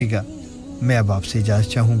रहेगा मैं अब आपसे इजाजत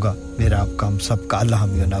चाहूंगा मेरा आपका हम सबका अल्लाह हम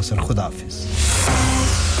नासर खुदा हाफिज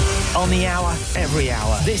On the hour, every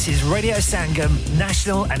hour. This is Radio Sangam,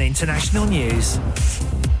 national and international news.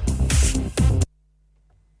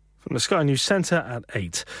 From the Sky News Centre at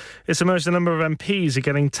 8. It's emerged a number of MPs are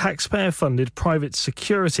getting taxpayer-funded private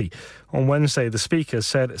security. On Wednesday, the Speaker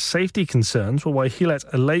said safety concerns were why he let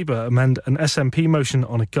a Labour amend an SNP motion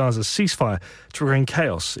on a Gaza ceasefire, triggering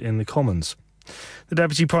chaos in the Commons. The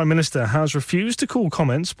Deputy Prime Minister has refused to call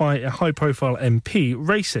comments by a high-profile MP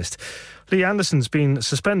racist. Lee Anderson's been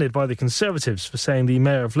suspended by the Conservatives for saying the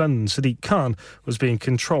Mayor of London, Sadiq Khan, was being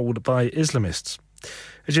controlled by Islamists.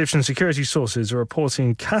 Egyptian security sources are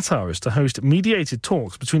reporting Qatar is to host mediated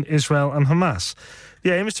talks between Israel and Hamas.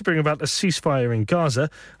 The aim is to bring about a ceasefire in Gaza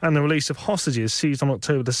and the release of hostages seized on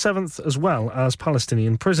October the 7th, as well as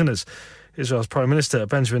Palestinian prisoners. Israel's Prime Minister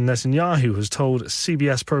Benjamin Netanyahu has told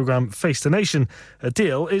CBS programme Face the Nation a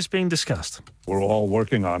deal is being discussed. We're all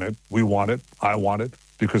working on it. We want it. I want it.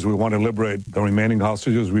 Because we want to liberate the remaining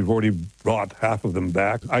hostages. We've already brought half of them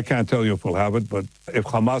back. I can't tell you if we'll have it, but if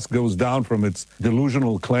Hamas goes down from its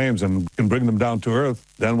delusional claims and can bring them down to earth,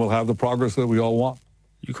 then we'll have the progress that we all want.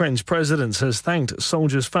 Ukraine's president has thanked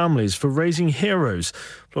soldiers' families for raising heroes.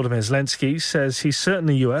 Volodymyr Zelensky says he's certain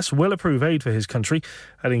the US will approve aid for his country,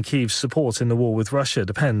 adding Kyiv's support in the war with Russia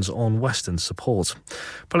depends on Western support.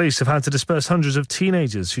 Police have had to disperse hundreds of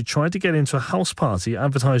teenagers who tried to get into a house party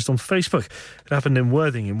advertised on Facebook. It happened in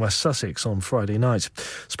Worthing in West Sussex on Friday night.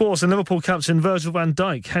 Sports, and Liverpool captain Virgil van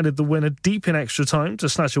Dijk headed the winner deep in extra time to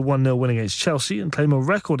snatch a 1-0 win against Chelsea and claim a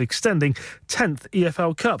record-extending 10th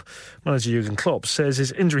EFL Cup. Manager Jurgen Klopp says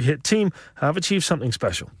his injury-hit team have achieved something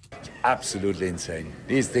special. Absolutely insane.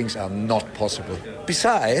 These things are not possible.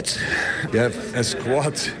 Besides, you have a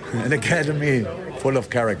squad, an academy full of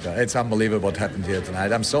character. It's unbelievable what happened here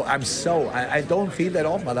tonight. I don't feel that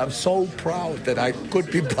often, but I'm so proud that I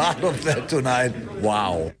could be part of that tonight.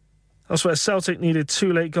 Wow. Elsewhere, Celtic needed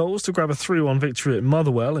 2 late goals to grab a 3-1 victory at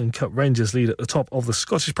Motherwell and cut Rangers' lead at the top of the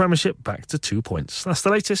Scottish Premiership back to 2 points. That's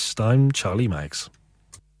the latest. I'm Charlie Maggs.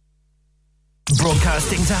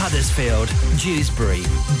 Broadcasting to Huddersfield, Dewsbury,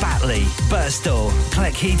 Batley, Birstall,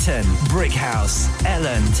 Cleckheaton, Brickhouse,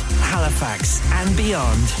 Elland, Halifax and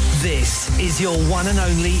beyond. This is your one and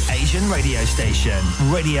only Asian radio station.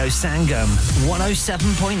 Radio Sangam,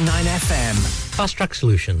 107.9 FM. Fast Track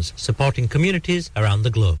Solutions, supporting communities around the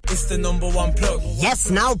globe. It's the #1 plug. Yes,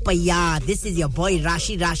 now, Paya. This is your boy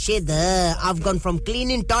Rashid. I've gone from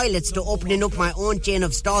cleaning toilets to opening up my own chain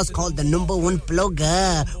of stores called the #1 plug.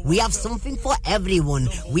 We have something for everyone.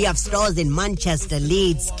 We have stores in Manchester,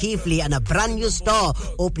 Leeds, Keighley, and a brand new store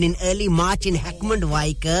opening early March in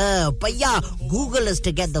Heckmondwike. Paya, Google us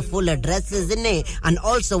to get the full addresses in it. And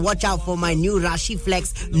also watch out for my new Rashi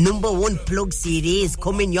Flex #1 plug series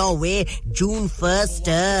coming your way June 1st.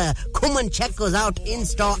 Come and check us out in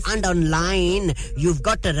store and online. You've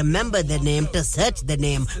got to remember the name to search the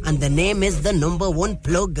name, and the name is the #1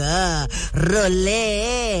 plug.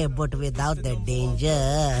 Relay, but without the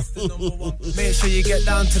danger. Make sure you get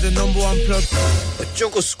down to the #1 plug. बच्चों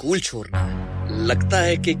को school छोड़ना है लगता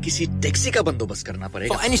है कि किसी taxi का बंदोबस्त करना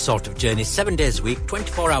पड़ेगा. For any sort of journey 7 days a week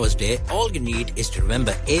 24 hours a day, all you need is to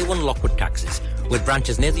remember A1 Lockwood Taxis. With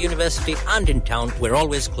branches near the university and in town, we're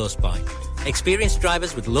always close by. Experienced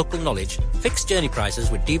drivers with local knowledge, fixed journey prices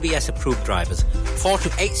with DBS approved drivers, 4 to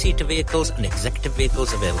 8 seater vehicles and executive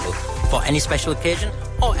vehicles available. For any special occasion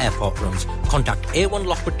or airport runs, contact A1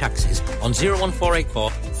 Lockwood Taxis on 01484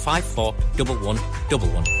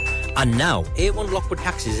 541111. And now, A1 Lockwood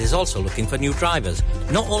Taxis is also looking for new drivers.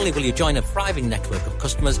 Not only will you join a thriving network of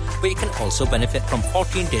customers, but you can also benefit from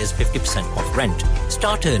 14 days 50% off rent.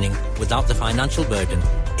 Start earning without the financial burden.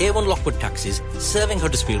 A1 Lockwood Taxis, serving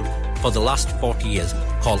Huddersfield for the last 40 years.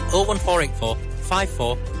 Call 01484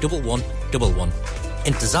 541111.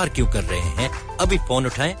 इंतजार क्यों कर रहे हैं? अभी phone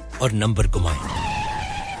उठाएं और number घुमाएं.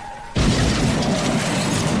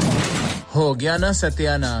 हो गया ना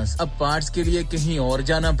सत्यानाश. अब पार्ट्स के लिए कहीं और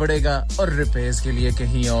जाना पड़ेगा और रिपेयर्स के लिए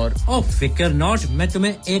कहीं और. ओ फिकर नॉट, मैं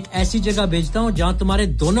तुम्हें एक ऐसी जगह भेजता हूं जहां तुम्हारे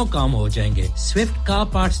दोनों काम हो जाएंगे. Swift Car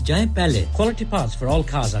Parts जाएं पहले. Quality parts for all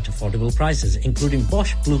cars at affordable prices, including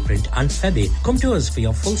Bosch, Blueprint and Febby. Come to us for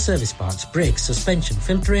your full service parts, brakes, suspension,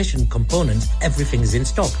 filtration, components. Everything is in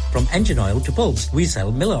stock, from engine oil to bulbs. We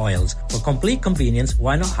sell Miller oils. For complete convenience,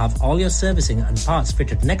 why not have all your servicing and parts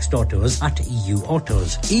fitted next door to us at EU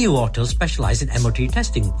Autos. EU Autos specialize in MOT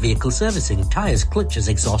testing, vehicle servicing, tires, clutches,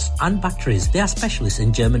 exhaust and batteries. They are specialists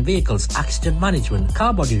in German vehicles, accident management,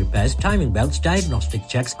 car body repairs, timing belts, diagnostic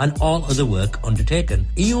checks and all other work undertaken.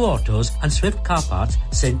 EU Autos and Swift Car Parts,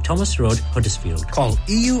 St Thomas Road, Huddersfield. Call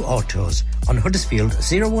EU Autos on Huddersfield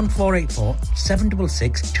 01484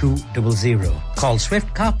 766 200. Call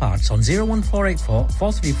Swift Car Parts on 01484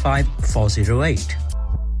 435 408.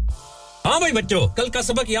 हाँ भाई बच्चों कल का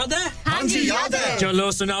सबक याद है हाँ जी याद है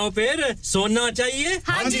चलो सुनाओ फिर सोना चाहिए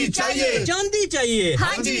हाँ जी चाहिए चांदी चाहिए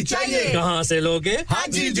हाँ जी चाहिए कहाँ से लोगे हाँ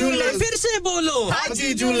जी जूलर्स फिर से बोलो हाँ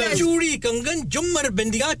जी जूलर्स चूड़ी कंगन झुमर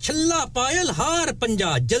बिंदिया छल्ला पायल हार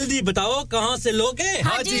पंजा जल्दी बताओ कहाँ से लोगे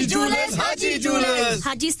हाँ जी जूलर्स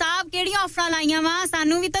हाजी साहब केड़ी ऑफर लाईयां वा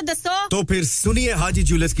सानू भी तो दसो तो फिर सुनिए हाजी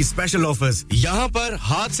जूलर्स की स्पेशल ऑफर्स यहाँ पर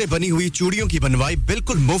हाथ से बनी हुई चूड़ियों की बनवाई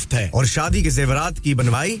बिल्कुल मुफ्त है और शादी के जेवरात की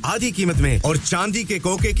बनवाई आधी कीमत में और चांदी के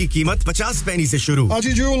कोके की कीमत 50 पैसे से शुरू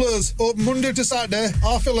Haji Jewellers open Monday to Saturday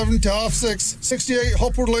half 11 to half 6 68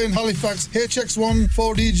 Hopwood Lane Halifax HX1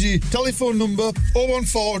 4DG telephone number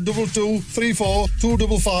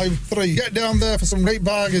 01422342553 get down there for some great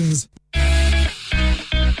bargains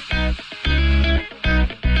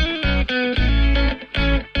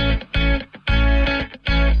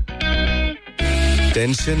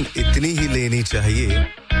tension इतनी ही लेनी चाहिए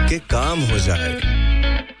कि काम हो जाए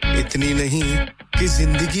इतनी नहीं कि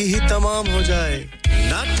जिंदगी ही तमाम हो जाए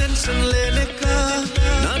ना टेंशन लेने का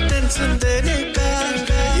ना टेंशन देने का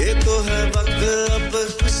ये तो है वक्त अब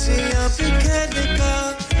खुशियां बिखेरने का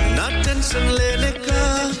ना टेंशन लेने का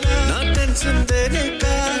ना टेंशन देने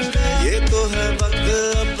का ये तो है वक्त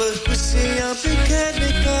अब खुशियां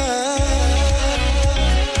बिखेरने का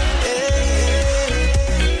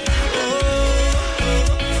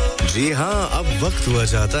जी हाँ अब वक्त हुआ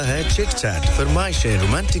जाता है chit chat फरमाइशें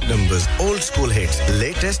romantic numbers old school hits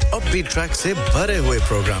latest upbeat track से भरे हुए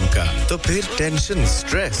प्रोग्राम का तो फिर टेंशन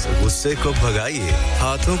स्ट्रेस गुस्से को भगाइए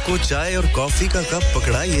हाथों को चाय और कॉफी का कप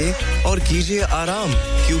पकड़ाइए और कीजिए आराम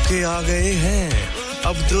क्योंकि आ गए हैं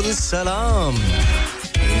अब्दुल सलाम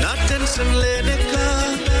ना टेंशन लेने का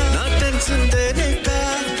ना टेंशन देने का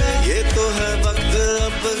ये तो है वक्त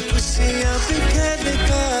अब खुशियां बिखेरने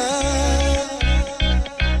का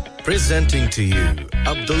Presenting to you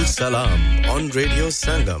Abdul Salam on Radio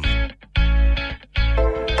Sangam.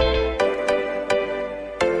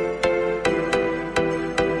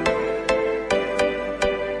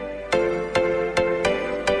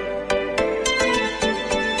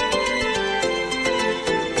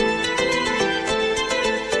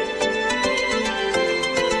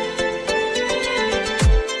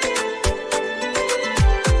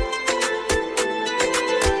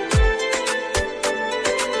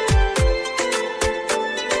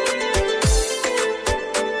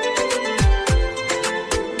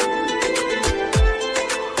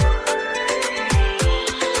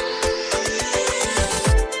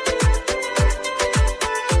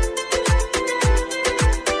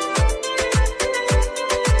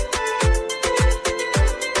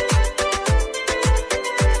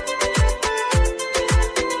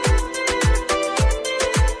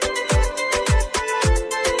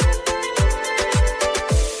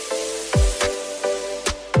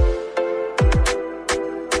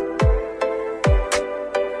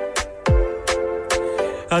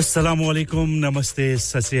 अस्सलाम वालेकुम नमस्ते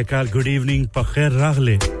सत श्री अकाल गुड इवनिंग पखेर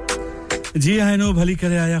रागले जी आइनो भली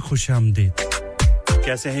करे आया खुशामदीद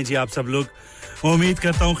कैसे हैं जी आप सब लोग उम्मीद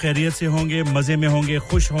करता हूं खैरियत से होंगे मजे में होंगे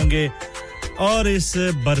खुश होंगे और इस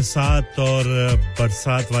बरसात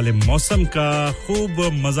वाले मौसम का खूब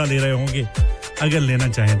मजा ले रहे होंगे अगर लेना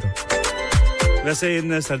चाहें तो वैसे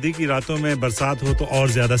इन सर्दी की रातों में बरसात हो तो और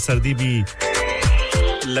ज्यादा सर्दी भी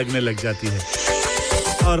लगने लग जाती है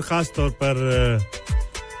और खास तौर पर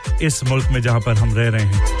इस मुल्क में जहां पर हम रह रहे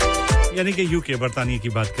हैं यानी कि यूके बर्तानिया की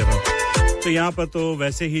बात कर रहा हूं तो यहां पर तो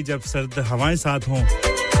वैसे ही जब सर्द हवाएं साथ हों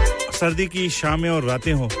सर्दी की शामें और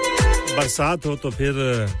रातें हों बरसात हो तो फिर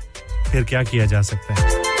क्या किया जा सकता है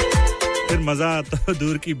फिर मजा तो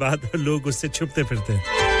दूर की बात लोग उससे छुपते फिरते हैं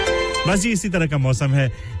बस जी इसी तरह का मौसम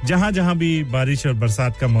है जहां भी बारिश और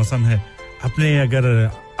बरसात का मौसम है अपने अगर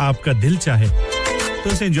आपका दिल चाहे तो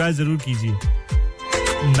उसे एंजॉय जरूर कीजिए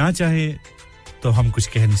ना चाहे तो हम कुछ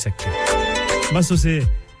कह नहीं सकते बस उसे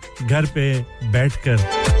घर पे बैठकर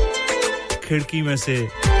खिड़की में से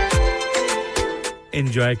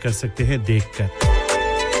एंजॉय कर सकते हैं देखकर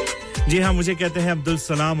जी हां मुझे कहते हैं अब्दुल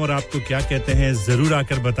सलाम और आपको क्या कहते हैं जरूर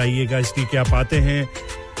आकर बताइएगा इसलिए कि आप आते हैं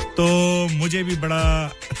तो मुझे भी बड़ा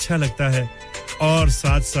अच्छा लगता है और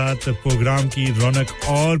साथ-साथ प्रोग्राम की रौनक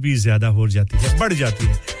और भी ज्यादा हो जाती है बढ़ जाती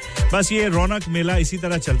है बस ये रौनक मेला इसी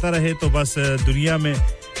तरह चलता रहे तो बस दुनिया में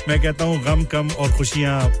मैं कहता हूं गम कम और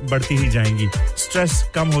खुशियां बढ़ती ही जाएंगी स्ट्रेस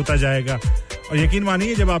कम होता जाएगा और यकीन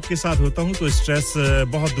मानिए जब आपके साथ होता हूं तो स्ट्रेस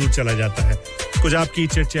बहुत दूर चला जाता है कुछ आपकी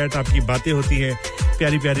चिट-चैट आपकी बातें होती हैं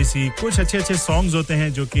प्यारी-प्यारी सी कुछ अच्छे-अच्छे सॉन्ग्स होते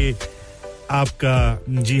हैं जो कि आपका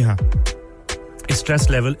जी हां स्ट्रेस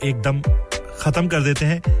लेवल एकदम खत्म कर देते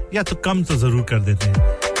हैं या तो कम तो जरूर कर देते हैं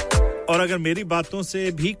और अगर मेरी बातों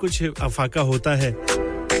से भी कुछ अफाका होता है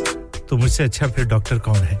तो मुझसे अच्छा फिर डॉक्टर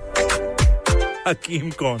कौन है हकीम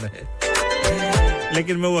कौन है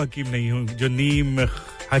लेकिन मैं वो हकीम नहीं हूं जो नीम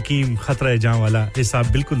हकीम खतरा जान वाला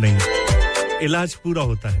हिसाब बिल्कुल नहीं है इलाज पूरा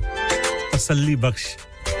होता है तसल्ली बख्श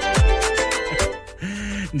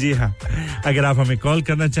जी हां अगर आप हमें कॉल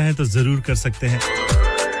करना चाहें तो जरूर कर सकते हैं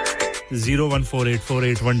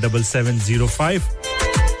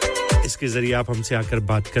 01484817705 इसके जरिए आप हमसे आकर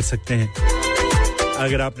बात कर सकते हैं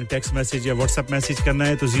अगर आपने टेक्स्ट मैसेज या व्हाट्सएप मैसेज करना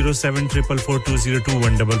है तो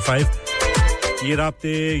 07444202155 ये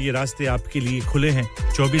रास्ते आपके लिए खुले हैं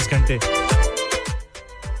 24 घंटे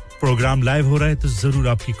प्रोग्राम लाइव हो रहा है तो जरूर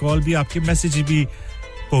आपकी कॉल भी आपके मैसेज भी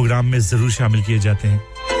प्रोग्राम में जरूर शामिल किए जाते हैं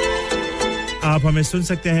आप हमें सुन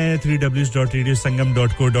सकते हैं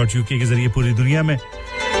www.radiosangam.co.uk के जरिए पूरी दुनिया में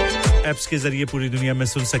एप्स के जरिए पूरी दुनिया में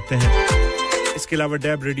सुन सकते हैं इसके अलावा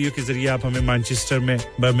डैब रेडियो के जरिए आप हमें मैनचेस्टर में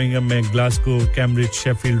बर्मिंघम में ग्लासगो कैम्ब्रिज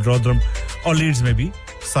शेफील्ड रोदरम और लीड्स में भी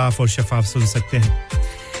साफ और शफाफ सुन सकते हैं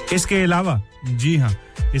इसके अलावा जी हां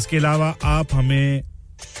इसके अलावा आप हमें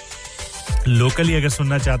लोकली अगर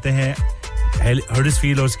सुनना चाहते हैं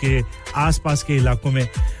हडर्सफील्ड और उसके आसपास के इलाकों में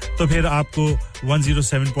तो फिर आपको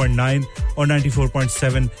 107.9 और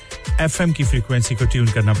 94.7 एफएम की फ्रीक्वेंसी को ट्यून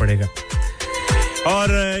करना पड़ेगा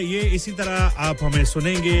और ये इसी तरह आप हमें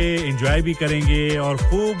सुनेंगे एंजॉय भी करेंगे और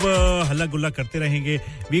खूब हल्ला गुल्ला करते रहेंगे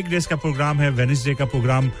वीकडेज का प्रोग्राम है वेडनेसडे का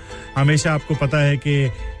प्रोग्राम हमेशा आपको पता है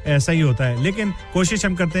कि ऐसा ही होता है लेकिन कोशिश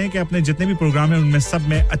हम करते हैं कि अपने जितने भी प्रोग्राम हैं उनमें सब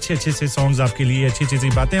में अच्छे-अच्छे से सॉन्ग्स आपके लिए अच्छी-अच्छी सी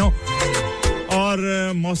बातें हों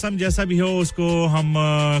और मौसम जैसा भी हो उसको हम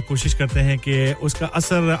कोशिश करते हैं कि उसका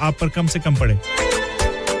असर आप पर कम से कम पड़े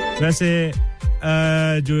वैसे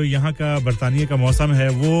जो यहाँ का बर्तानिया का मौसम है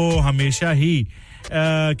वो हमेशा ही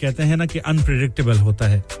कहते हैं ना कि अनप्रेडिक्टेबल होता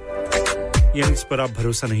है यानी इस पर आप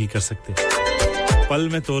भरोसा नहीं कर सकते पल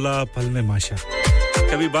में तोला पल में माशा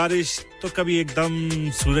कभी बारिश तो कभी एकदम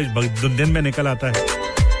सूरज दिन में निकल आता है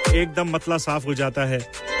एकदम मतला साफ हो जाता है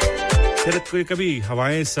फिर कभी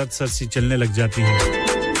हवाएं सर्द सी चलने लग जाती हैं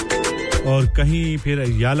और कहीं फिर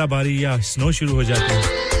यालाबारी या स्नो शुरू हो जाती है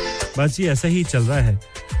बस ये ऐसा ही चल रहा है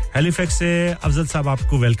हैलिफैक्स से अफजल साहब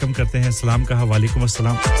आपको वेलकम करते हैं सलाम कहा वालेकुम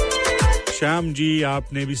अस्सलाम श्याम जी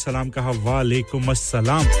आपने भी सलाम कहा वालेकुम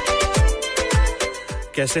अस्सलाम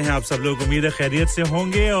कैसे हैं आप सब लोग उम्मीद है खैरियत से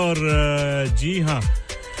होंगे और जी हां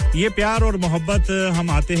ये प्यार और मोहब्बत हम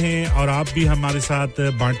आते हैं और आप भी हमारे साथ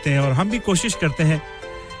बांटते हैं और हम भी कोशिश करते हैं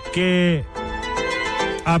कि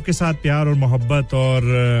आपके साथ प्यार और मोहब्बत और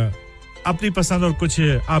अपनी पसंद और कुछ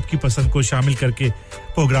आपकी पसंद को शामिल करके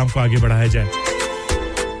प्रोग्राम को आगे बढ़ाया जाए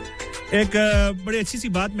एक बड़ी अच्छी सी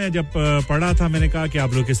बात मैं जब पढ़ा था मैंने कहा कि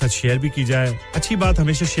आप लोगों के साथ शेयर भी की जाए अच्छी बात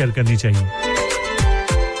हमेशा शेयर करनी चाहिए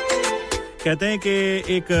कहते हैं कि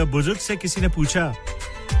एक बुजुर्ग से किसी ने पूछा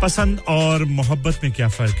पसंद और मोहब्बत में क्या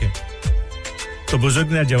फर्क है तो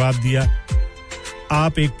बुजुर्ग ने जवाब दिया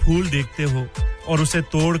आप एक फूल देखते हो और उसे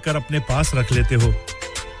तोड़कर अपने पास रख लेते हो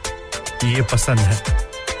ये पसंद है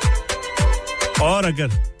और अगर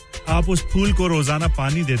आप उस फूल को रोजाना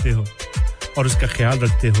पानी देते हो और उसका ख्याल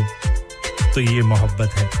रखते हो तो ये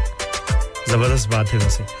मोहब्बत है जबरदस्त बात है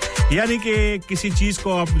वैसे यानी कि किसी चीज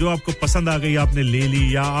को आप जो आपको पसंद आ गई आपने ले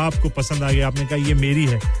ली या आपको पसंद आ गई आपने कहा ये मेरी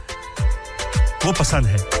है वो पसंद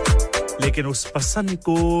है लेकिन उस पसंद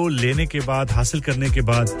को लेने के बाद हासिल करने के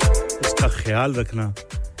बाद उसका ख्याल रखना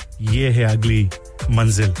ये है अगली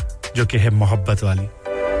मंजिल जो कि है मोहब्बत वाली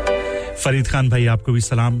फरीद खान भाई आपको भी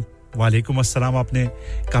सलाम वालेकुम अस्सलाम आपने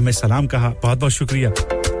कहा मैं सलाम कहा बहुत-बहुत शुक्रिया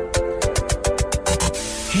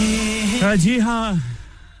जी हां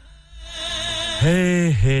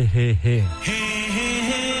हे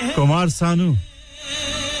कुमार सानू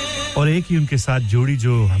और एक ही उनके साथ जोड़ी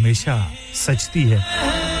जो हमेशा सचती है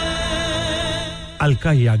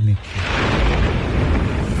अलका याग्निक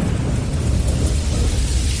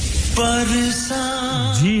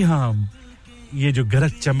जी हां ये जो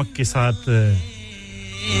गरज चमक के साथ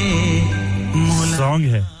सॉन्ग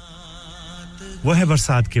है वो है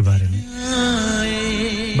बरसात के बारे में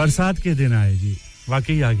बरसात के दिन आए जी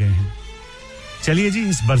वाकई आ गए हैं चलिए जी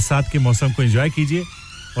इस बरसात के मौसम को एंजॉय कीजिए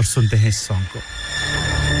और सुनते हैं इस सॉन्ग को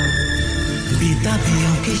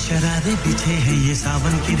बीताबियों के शरारे बिछे हैं ये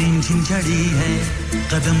सावन की रिमझिम झड़ी है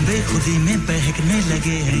कदम बेखुदी में बहकने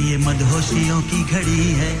लगे हैं ये मदहोशियों की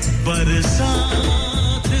घड़ी है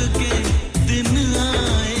बरसात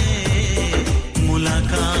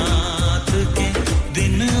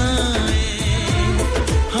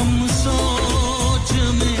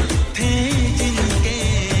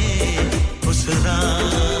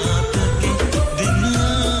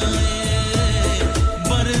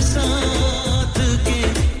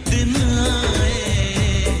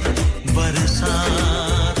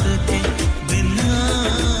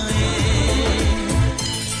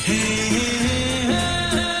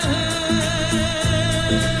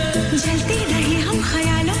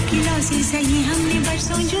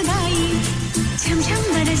बरसों जुदाई झमझम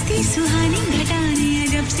बरसती सुहानी घटाने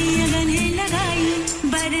अजब सी अगन है लगाई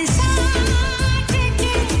बरसात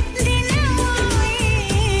के दिन आए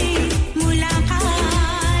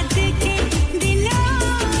मुलाकात के दिन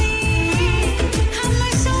आए हम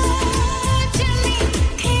सोच में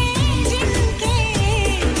थे जिनके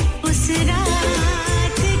उस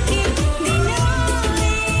रात के दिन आए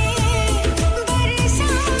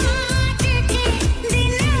बरसात के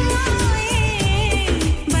दिन आए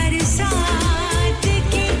बरसात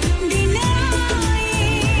के दिन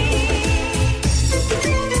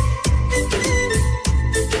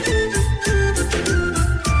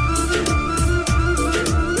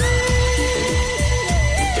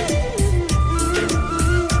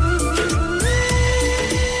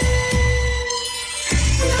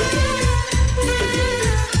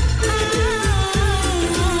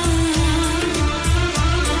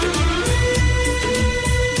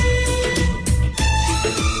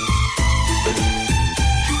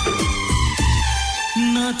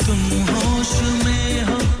ना तुम होश में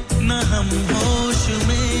हो ना हम होश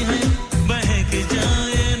में हैं बहक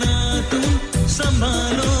जाए ना तुम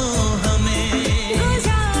संभालो हमें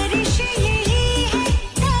गुजारिश यही है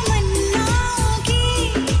तमन्नाओं की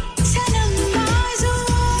सनम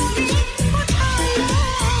बाजुओं में उठा लो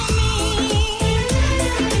हमें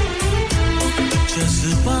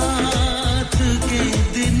जज्बात के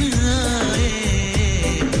दिन आए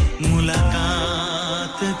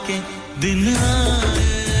मुलाकात के दिन आए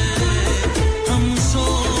हम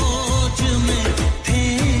सोच में थे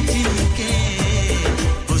जिनके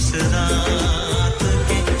उस रात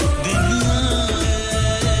के दिन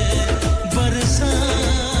आए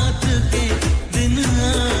बरसात के दिन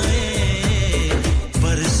आए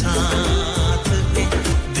बरसात के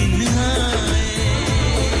दिन आए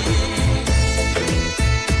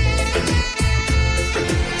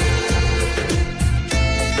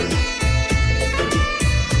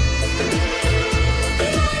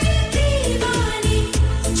दीवानी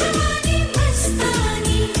जवानी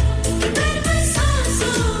मस्तानी गर्व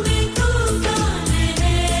सांसों में तूफान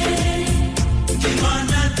है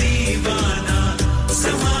दीवाना दीवाना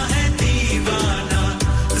समा है दीवाना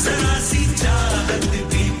जरा सी चाहत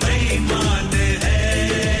भी बेईमान है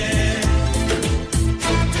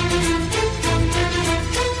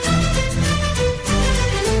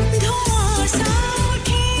धुआं सा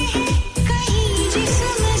उठे हैं कहीं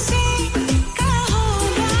जिस्म से कहो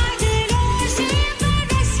बादलों से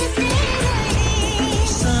बरसते रहे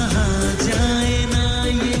सहा जाए ना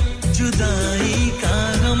ये जुदाई का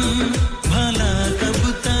गम भला कब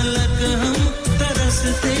तलक हम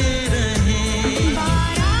तरसते रहें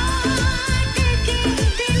बारात के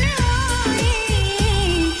दिन आए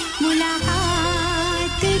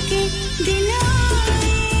मुलाकात के दिन आए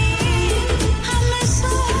हम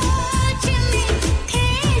सोच में थे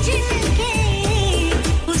जिनके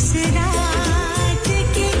उस रात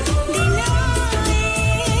के दिन आए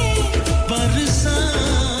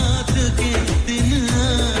बरसात के दिन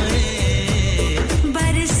आए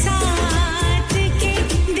बरसात के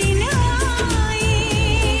दिन आए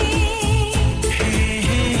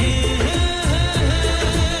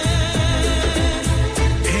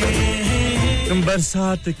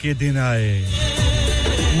बरसात के दिन आए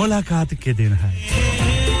मुलाकात के दिन आए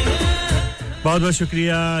बहुत बहुत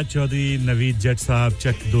शुक्रिया चौधरी नवीद जट साहब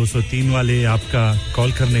चक 203 वाले आपका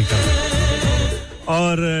कॉल करने का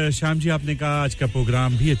और शाम जी आपने कहा आज का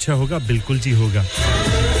प्रोग्राम भी अच्छा होगा बिल्कुल जी होगा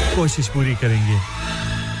कोशिश पूरी करेंगे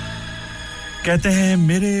कहते हैं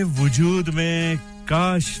मेरे वजूद में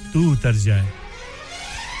काश तू उतर जाए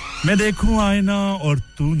मैं देखूं आईना और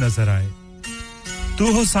तू नजर आए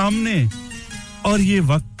तू हो सामने और ये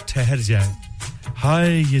वक्त ठहर जाए हाय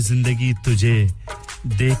ये जिंदगी तुझे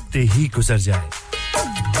देखते ही गुजर जाए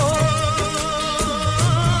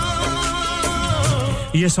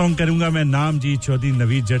ये सॉन्ग करूंगा मैं नाम जी चौधरी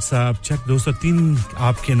नवीद जट साहब चक 203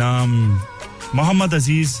 आपके नाम मोहम्मद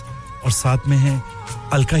अजीज और साथ में है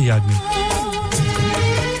अलका याग्निक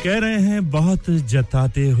कह रहे हैं बहुत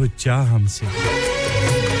जताते हो चाह हमसे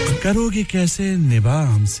करोगे कैसे निभा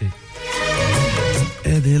हमसे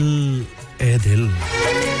ए दिल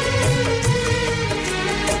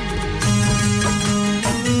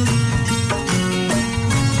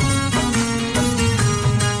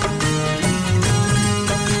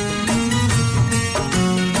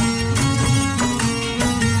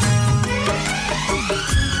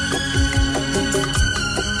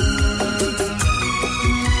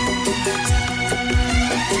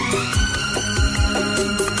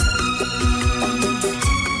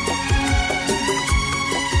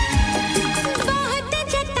बहुत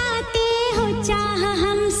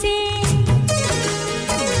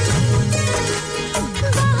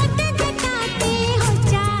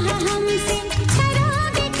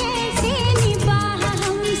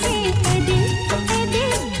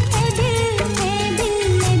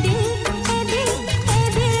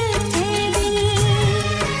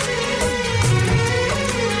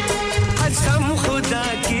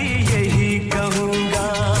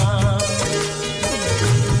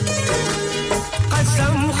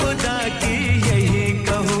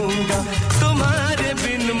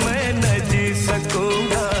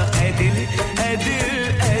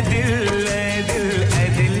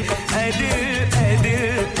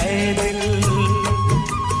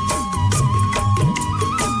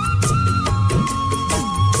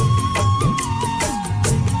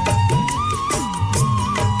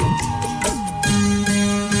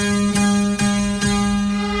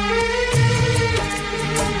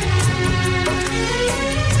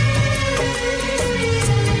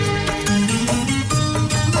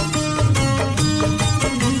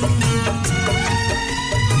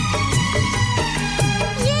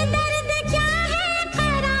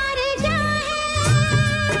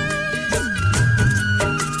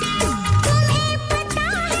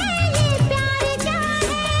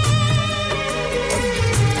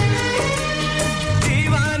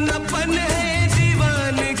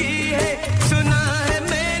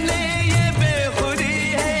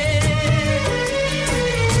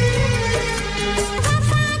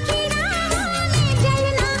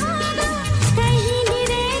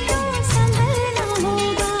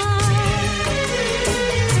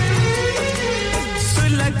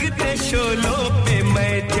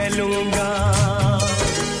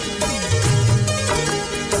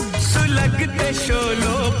जगते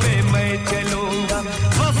शोलों पे मैं चलूंगा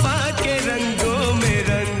वफा के रंगों में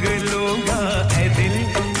रंग लूंगा ऐ दिल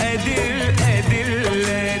ऐ दिल ऐ दिल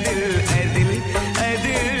ऐ दिल ऐ दिल ऐ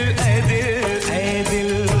दिल ऐ दिल ऐ दिल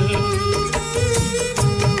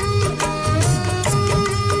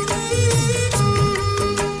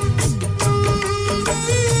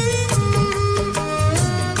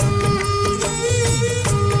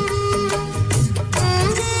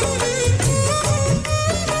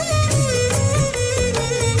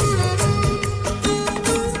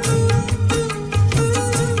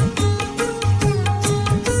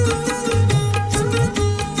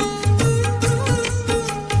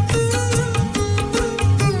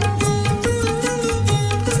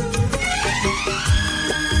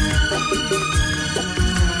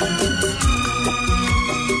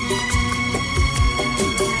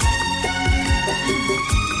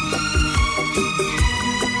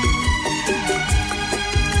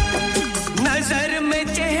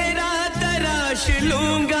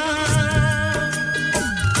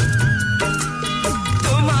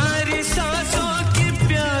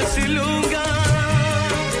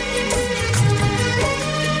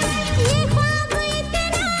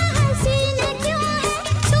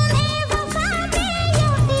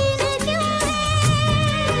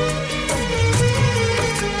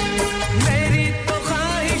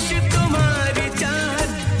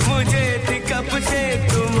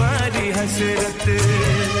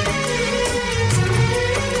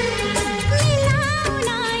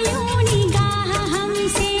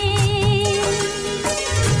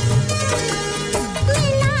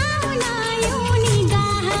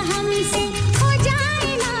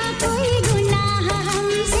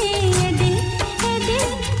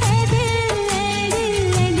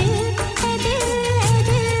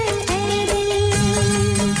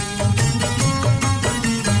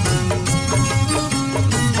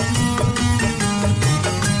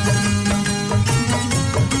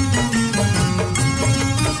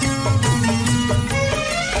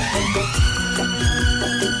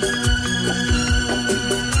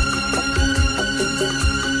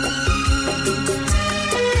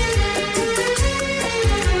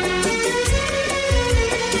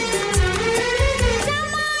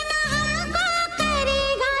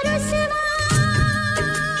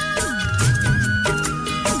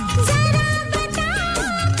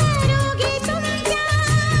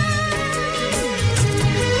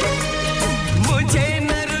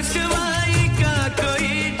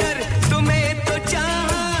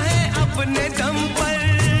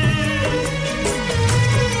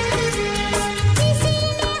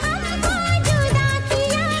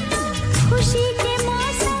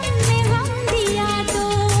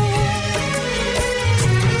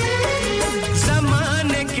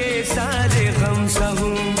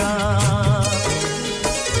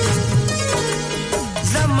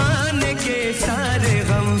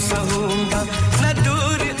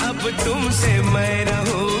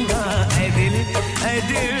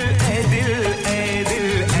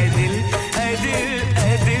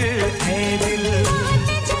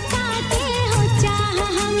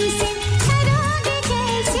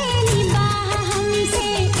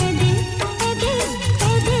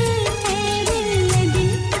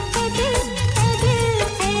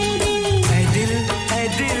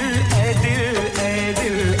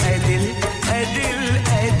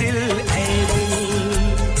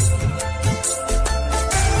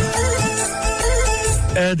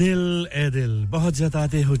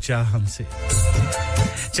जताते हो चाह हमसे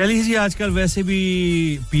चलिए जी आजकल वैसे भी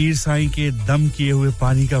पीर साईं के दम किए हुए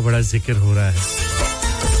पानी का बड़ा जिक्र हो रहा है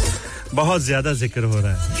बहुत ज्यादा जिक्र हो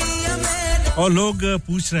रहा है और लोग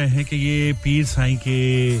पूछ रहे हैं कि ये पीर साईं के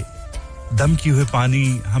दम किए हुए पानी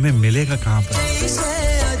हमें मिलेगा कहां पर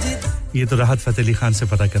ये तो राहत फतेह अली खान से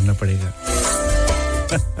पता करना पड़ेगा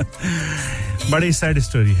बड़ी सैड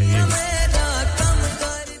स्टोरी है ये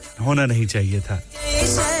होना नहीं चाहिए था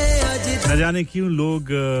न जाने क्यों लोग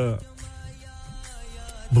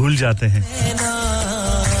भूल जाते हैं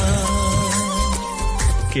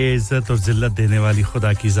कि इज्जत और जिल्लत देने वाली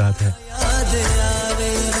खुदा की जात है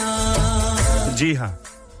जी हां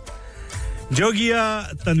जोगिया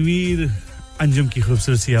तनवीर अंजुम की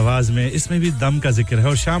खूबसूरत सी आवाज में इसमें भी दम का जिक्र है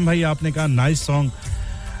और शाम भाई आपने कहा नाइस सॉन्ग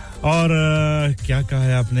और क्या कहा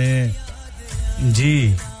है आपने जी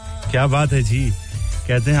क्या बात है जी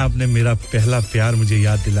कहते हैं आपने मेरा पहला प्यार मुझे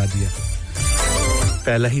याद दिला दिया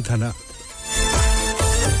पहला ही था ना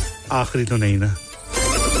आखिरी तो नहीं ना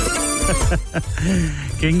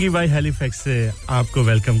किंगी भाई हैलिफैक्स से आपको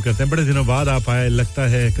वेलकम करते हैं बड़े दिनों बाद आप आए लगता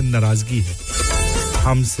है कि नाराजगी है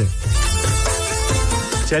हमसे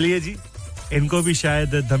चलिए जी इनको भी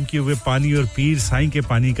शायद धमकी हुए पानी और पीर साईं के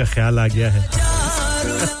पानी का ख्याल आ गया है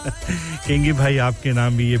कहेंगे भाई आपके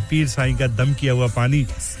नाम भी ये पीर साईं का दम किया हुआ पानी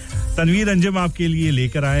तनवीर अंजम आपके लिए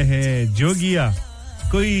लेकर आए हैं जोगिया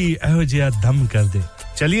कोई एहो जिया दम कर दे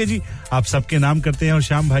चलिए जी आप सबके नाम करते हैं और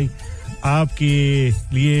श्याम भाई आपके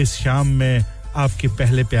लिए इस शाम में आपके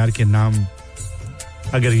पहले प्यार के नाम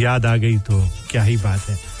अगर याद आ गई तो क्या ही बात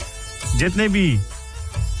है जितने भी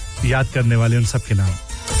याद करने वाले उन सब के नाम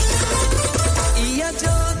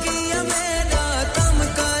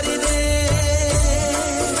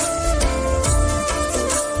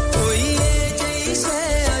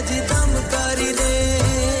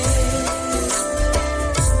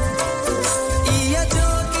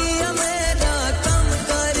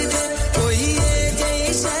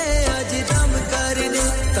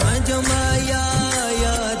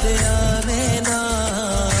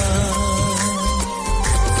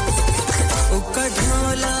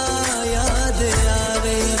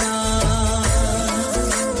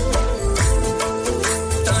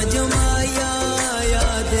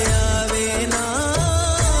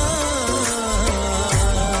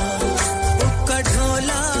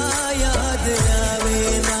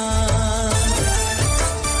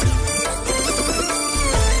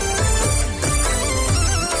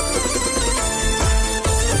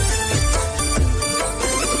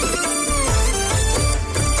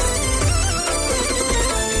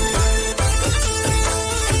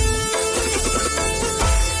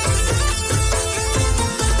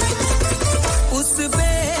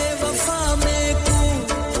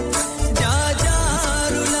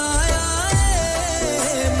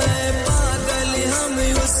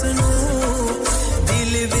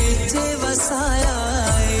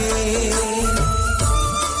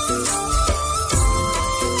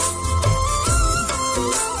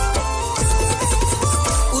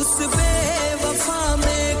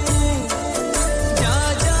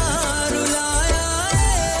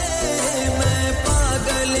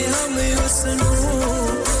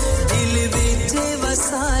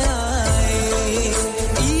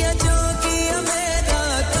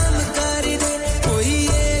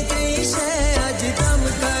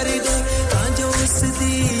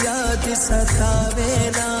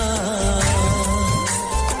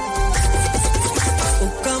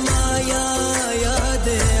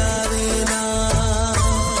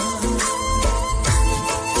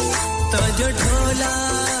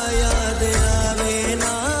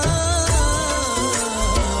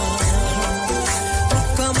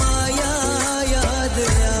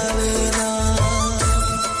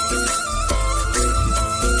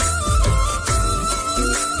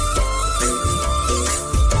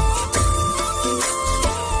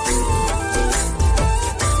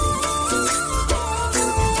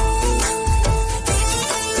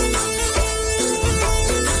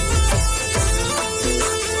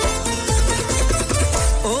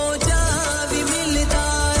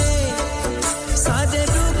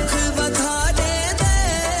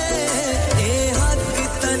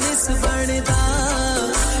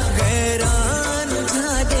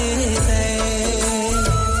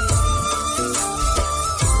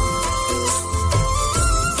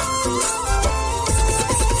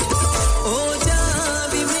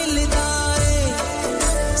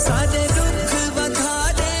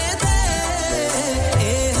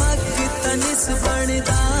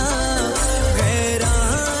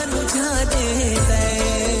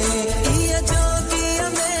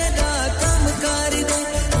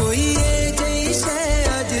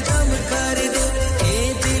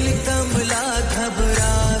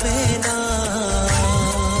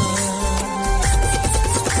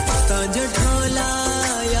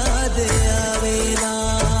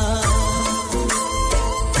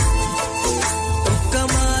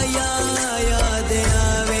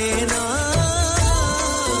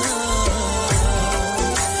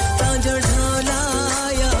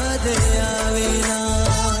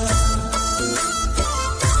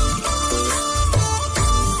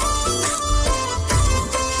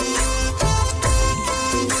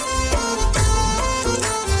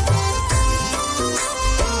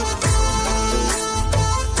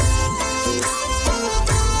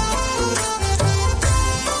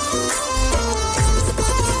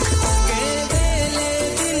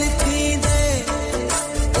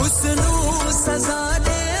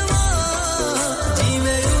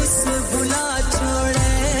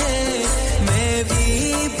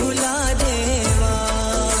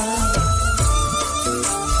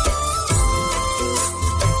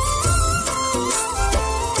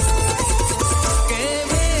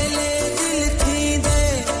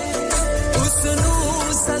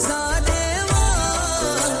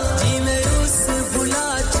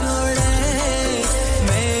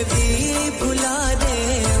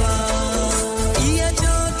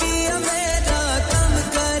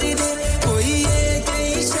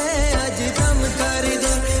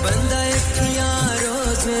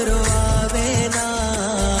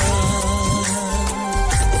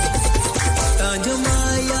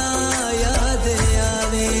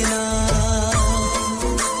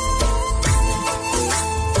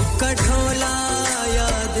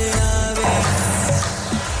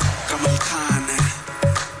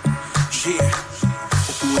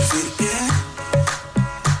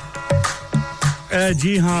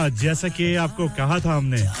जी हाँ जैसा कि आपको कहा था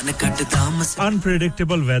हमने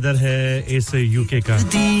अनप्रेडिक्टेबल वेदर है इस यूके का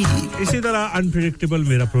इसी तरह अनप्रेडिक्टेबल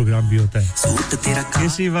मेरा प्रोग्राम भी होता है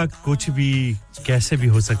किसी वक्त कुछ भी कैसे भी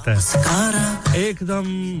हो सकता है एकदम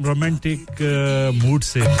रोमांटिक मूड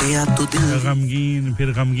से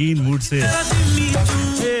गमगीन मूड से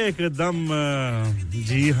एकदम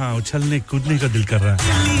जी हाँ उछलने कूदने का दिल कर रहा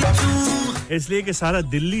है इसलिए कि सारा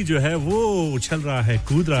दिल्ली जो है वो उछल रहा है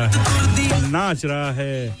कूद रहा है नाच रहा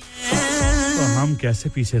है तो हम कैसे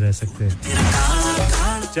पीछे रह सकते हैं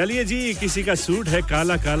चलिए जी किसी का सूट है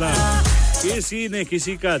काला काला किसी ने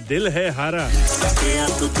किसी का दिल है हारा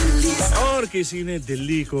और किसी ने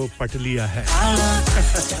दिल्ली को पट लिया है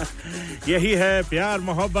यही है प्यार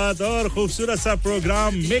मोहब्बत और खूबसूरत सा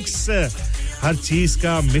प्रोग्राम मिक्स हर चीज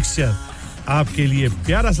का मिक्सचर आपके लिए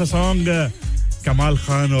प्यारा सा सॉन्ग कमाल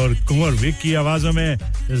खान और कुंवर विक की आवाजों में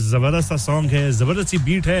जबरदस्त सा सॉन्ग है जबरदस्त सी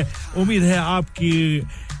बीट है उम्मीद है आपकी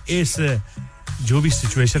इस जो भी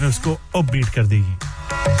सिचुएशन है उसको अपबीट कर देगी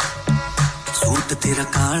सूट तेरा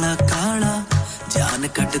काला काला जान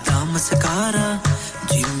कटदा मस्कारा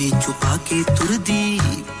जिम्मी छुपा के तुरदी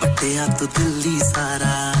पटिया तो दिल्ली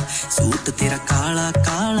सारा सूट तेरा काला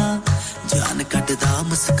काला जान कटदा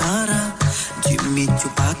मस्कारा जिम्मी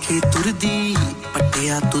छुपा के तुरदी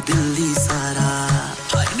पटिया तो दिल्ली सारा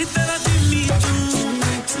हाय नी तेरा दिल्ली चू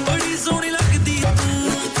बड़ी सोहनी लगदी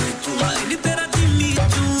तू हाय नी तेरा दिल्ली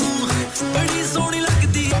चू बड़ी सोहनी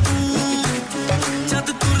लगदी तू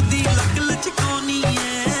जद तुरदी लग लचकोनी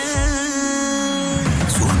है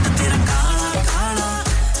सूट तेरा काला काला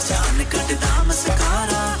जान कटदा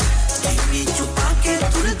मस्कारा जिम्मी छुपा के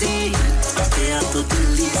तुरदी पटिया तो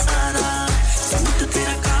दिल्ली सारा सूट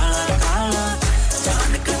तेरा काला काला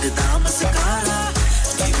जान कटदा मस्कारा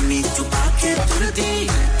जिम्मी छुपा के तुरदी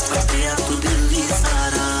पटिया तो दिल्ली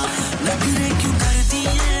सारा नखरे क्यों करदी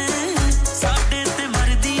है साडे ते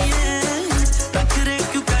मरदी है नखरे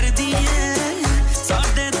क्यों करदी है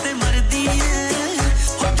साडे ते मरदी है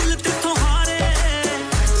ओ दिल ते तो हारे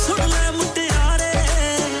सुन ले मुटियारे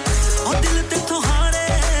ओ दिल ते तो हारे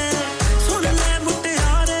सुन ले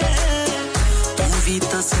मुटियारे तू भी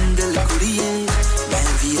तो सिंगल कुड़िए मैं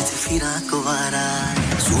भी अज फिरा कुवारा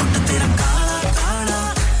सूट तेरा काला काला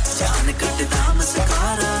जान कटदा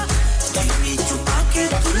मस्कारा जिम्मी छुपा के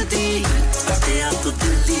तुरदी पटिया तो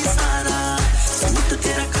दिल्ली सारा सूट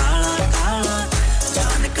तेरा काला काला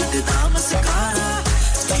जान कटदा मस्कारा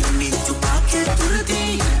जिम्मी छुपा के तुरदी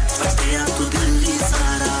पटिया तो दिल्ली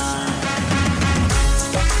सारा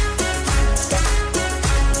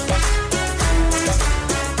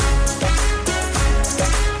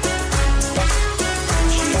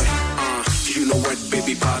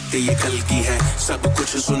बेबी बात ये कल की है सब कुछ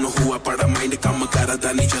सुन हुआ पड़ा माइंड कम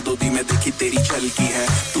करदा नहीं जदों दी मैं देखी तेरी झलकी है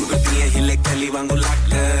तू रतियां हिले कली वांगू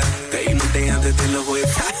लक कई मुंडियां दे दिल होए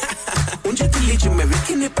उंज दिल्ली च मैं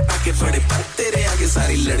वेखे ने पटाके बड़े पर तेरे आगे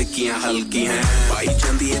सारी लड़कियां हल्की हैं भाई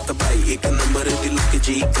चंदी है तबाई एक नंबर दी लुक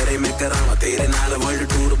जी करे मैं करावा तेरे नाल वर्ल्ड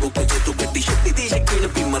टूर बुक जे तू गड्डी शक्ति दी शकीन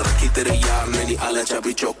भी मर रखी तेरे यार ने नी आला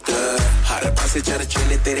चाबी चौक हर पासे चर्चे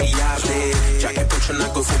ने तेरे यार दे जाके कुछ ना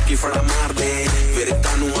को फुकी फड़ा मार दे फिर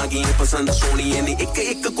कानू आ गई पसंद सोनी है नी एक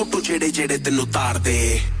एक कुट्टू जेड़े जेड़े तेनू तार दे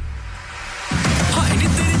हाय नी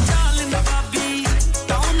तेरी चाल नवाबी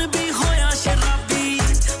टाउन भी होया शराबी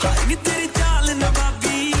हाय नी तेरी चाल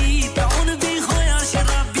नवाबी टाउन भी होया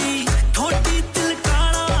शराबी ठोटी तिल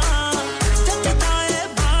काला जचदा ए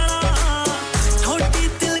बाला ठोटी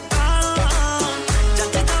तिल काला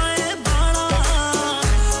जचदा ए बाला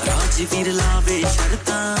राजवीर लावे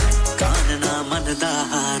शर्तां कान ना मनदा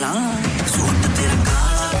हारा सूट तेरा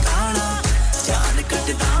काला काला जान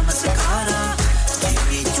कटदा मस्कारा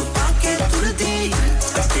जिम्मी छुपा के तुरदी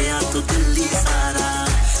पटिया तो दिल्ली सारा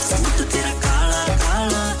सूट तेरा काला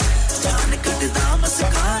काला जान कटदा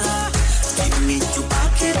मस्कारा जिम्मी छुपा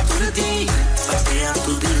के तुरदी पटिया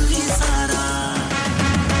तो दिल्ली सारा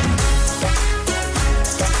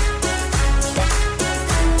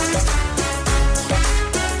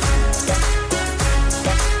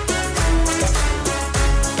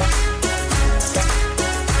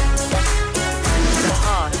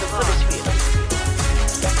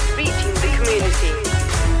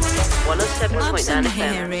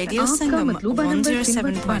रेडियो संगम 107.9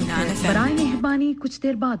 FM बराए मेहरबानी कुछ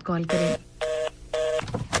देर बाद कॉल करें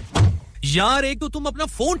यार एक तो तुम अपना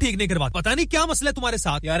फोन ठीक नहीं करवाते पता नहीं क्या मसला है तुम्हारे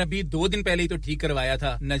साथ यार अभी 2 दिन पहले ही तो ठीक करवाया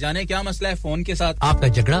था न जाने क्या मसला है फोन के साथ आपका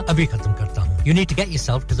झगड़ा अभी खत्म करता हूं You need to get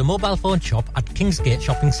yourself to the mobile phone shop at Kingsgate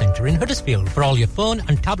Shopping Centre in Huddersfield for all your phone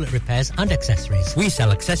and tablet repairs and accessories. We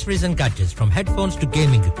sell accessories and gadgets from headphones to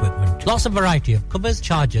gaming equipment. Lots of variety of covers,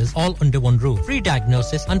 chargers, all under one roof. Free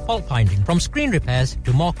diagnosis and fault finding. From screen repairs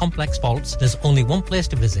to more complex faults, there's only one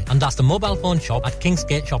place to visit, and that's the mobile phone shop at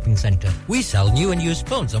Kingsgate Shopping Centre. We sell new and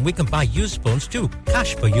used phones, and we can buy used phones too.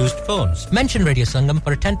 Cash for used phones. Mention Radio Sangam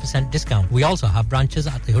for a 10% discount. We also have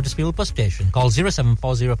branches at the Huddersfield bus station. Call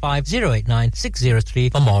 07405 089 603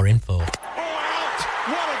 for more info. What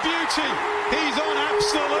a beauty! He's on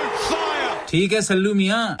absolute fire! ठीक है सल्लू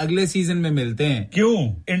मियां अगले season में मिलते हैं क्यों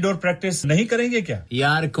indoor practice नहीं करेंगे क्या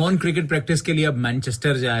यार कौन क्रिकेट प्रैक्टिस के लिए अब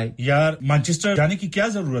मैनचेस्टर जाए यार मैनचेस्टर जाने की क्या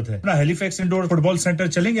जरूरत है अपना हैलिफैक्स इंडोर फुटबॉल सेंटर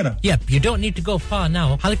चलेंगे ना Yep, you don't need to go far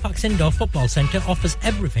now. Halifax Indoor Football Centre offers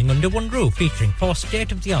everything under one roof, featuring 4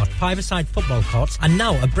 state-of-the-art five-a-side football courts and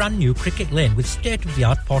now a brand new cricket lane with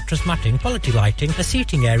state-of-the-art fortress matting, quality lighting, a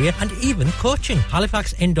seating area and even coaching.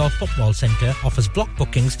 Halifax Indoor Football Centre offers block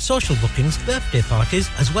bookings, social bookings, birthday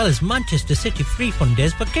parties as well as Manchester City free fun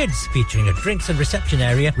days for kids, featuring a drinks and reception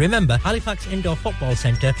area. Remember, Halifax Indoor Football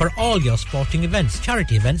Centre for all your sporting events,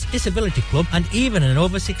 charity events, disability club and even an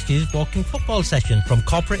over-60s walking football session. From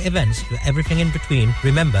corporate events to everything in between,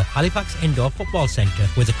 remember Halifax Indoor Football Centre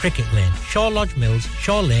with a cricket lane. Shaw Lodge Mills,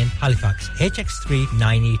 Shaw Lane, Halifax, HX3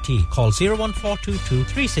 9ET. Call 01422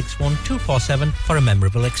 361 247 for a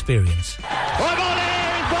memorable experience.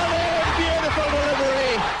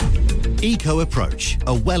 Eco Approach,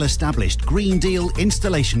 a well-established Green Deal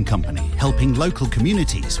installation company helping local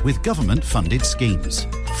communities with government-funded schemes.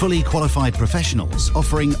 Fully qualified professionals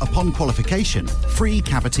offering, upon qualification, free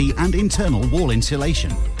cavity and internal wall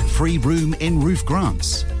insulation, free room in roof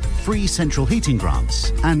grants, free central heating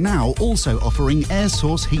grants, and now also offering air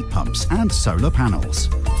source heat pumps and solar panels.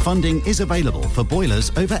 Funding is available for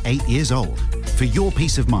boilers over 8 years old. For your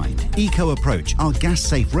peace of mind, Eco Approach are gas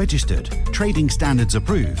safe registered, trading standards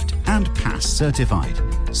approved, and PASS certified.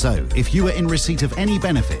 So, if you are in receipt of any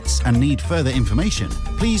benefits and need further information,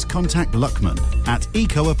 please contact Luckman at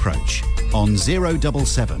Eco Approach on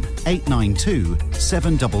 077 892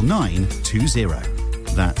 79920.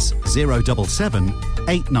 That's 077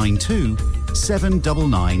 892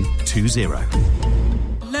 79920.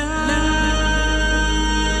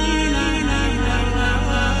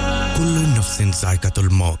 Kullu नफ्सिन जायकातुल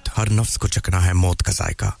मौत हर नफ्स को चखना है मौत का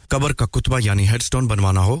जायका कब्र का कुतबा यानी हेडस्टोन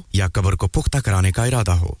बनवाना हो या कब्र को पुख्ता कराने का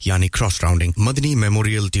इरादा हो यानी cross rounding Madni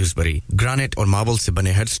memorial Dewsbury granite और मार्बल से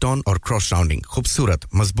बने हेडस्टोन और क्रॉस राउंडिंग खूबसूरत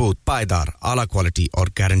मजबूत पायदार आला क्वालिटी और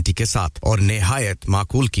गारंटी के साथ और निहायत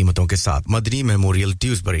माकूल कीमतों के साथ मदनी मेमोरियल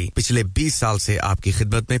ड्यूसबरी पिछले 20 साल से आपकी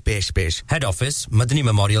खिदमत में पेश head office Madni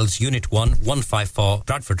memorials unit 1 154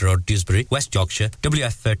 Bradford Road Dewsbury West Yorkshire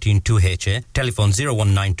WF13 2HA telephone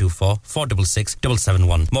 01924 466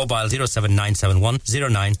 771 mobile 07971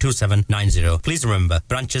 092790 please remember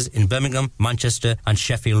branches in Birmingham Manchester and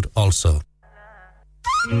Sheffield also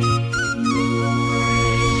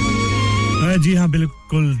जी हां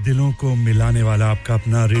बिल्कुल दिलों को मिलाने वाला आपका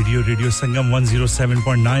अपना रेडियो संगम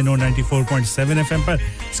 107.9 और 94.7 FM पर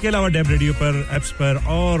इसके अलावा डेब रेडियो पर एप्स पर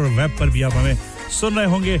और वेब पर भी आप हमें सुन रहे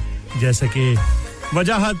होंगे जैसे कि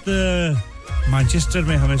वजाहत मैनचेस्टर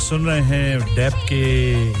में हमें सुन रहे हैं डेब के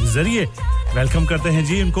जरिए वेलकम करते हैं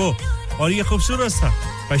जी इनको और ये खूबसूरत सा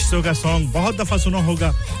पश्तो का सॉन्ग बहुत दफा सुना होगा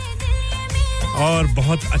और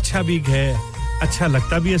बहुत अच्छा भी है अच्छा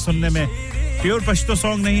लगता भी है सुनने में प्योर पश्तो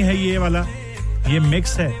सॉन्ग नहीं है ये वाला ये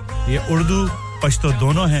मिक्स है ये उर्दू पश्तो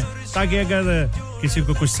दोनों हैं ताकि अगर किसी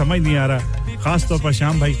को कुछ समझ नहीं आ रहा खास तौर पर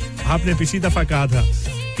श्याम भाई आपने पिछली दफा कहा था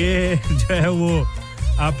कि जो है वो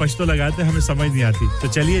आप पश्तो लगाते हमें समझ नहीं आती तो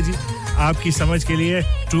चलिए जी आपकी समझ के लिए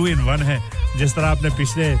 2 in 1 है जिस तरह आपने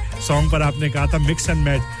पिछले सॉन्ग पर आपने कहा था मिक्स एंड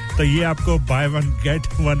मैच तो ये आपको बाय 1 गेट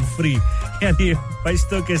 1 फ्री यानी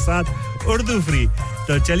पश्तो के साथ उर्दू फ्री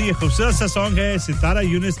तो चलिए खूबसूरत सा सॉन्ग है सितारा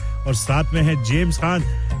यूनिस और साथ में है जेम्स खान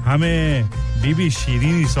हमें बीबी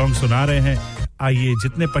शीरीनी सॉन्ग सुना रहे हैं आइए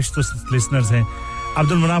जितने पश्तो लिसनर्स हैं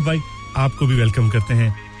अब्दुल मनाफ भाई आपको भी वेलकम करते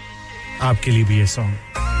हैं आपके लिए भी ये सॉन्ग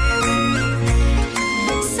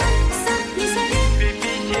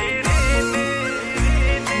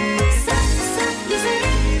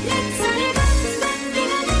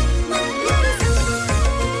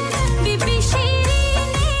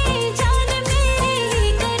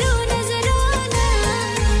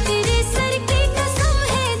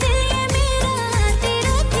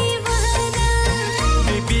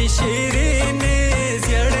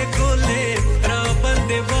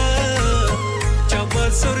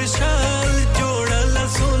सुरशाल जोड़ला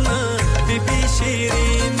सोना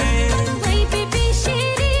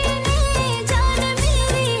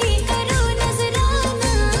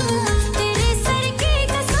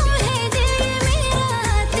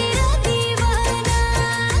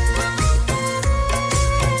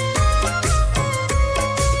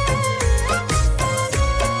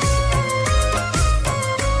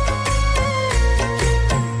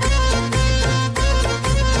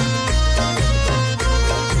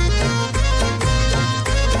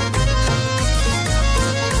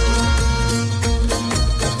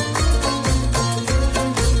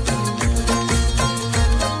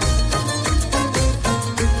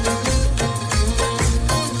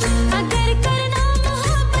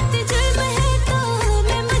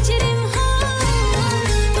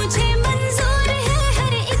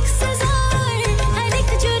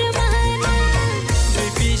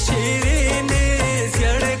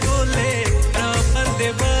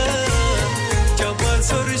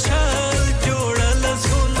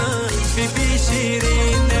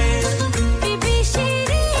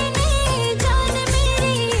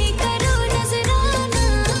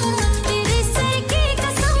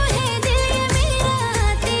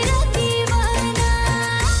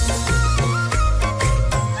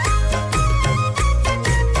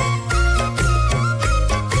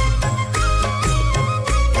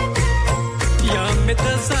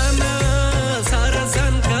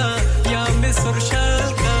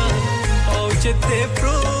de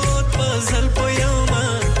prot puzzle poyama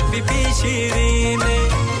bibi shirine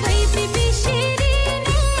वही बिबी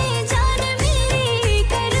शीरीने जान मेरी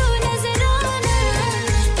करो नजराना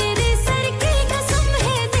तेरे सर की कसम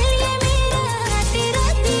है दिल ये मेरा तेरा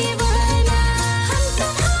दीवाना हम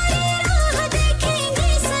तुम्हारी राह देखेंगे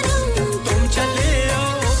सनम तुम चले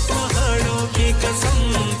आओ पहाड़ों की कसम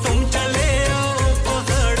तुम चले आओ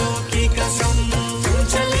पहाड़ों की कसम तुम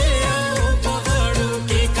चले आओ पहाड़ों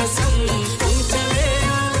की कसम तुम चले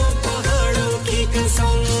आओ पहाड़ों की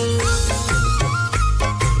कसम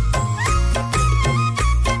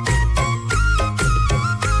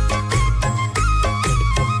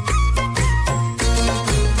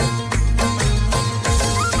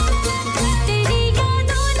तेरी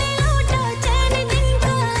यादों ने लूटा चैन दिन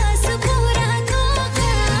का सुकून रातों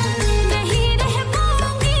का नहीं रह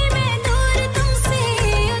पाऊंगी मैं दूर तुमसे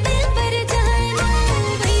ओ दिल पर जाना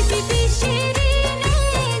वही बिबी शीरीने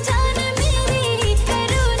जान मेरी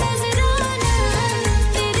करो नजराना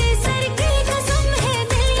तेरे सर की कसम है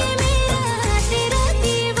दिल ये मेरा तेरा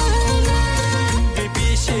दीवाना बिबी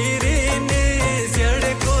शीरीने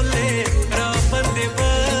जड़ कोले राबंदे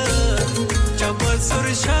बा जब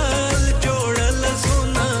सुरशाल जोड़ल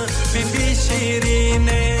सुना बिबी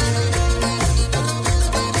शीरीने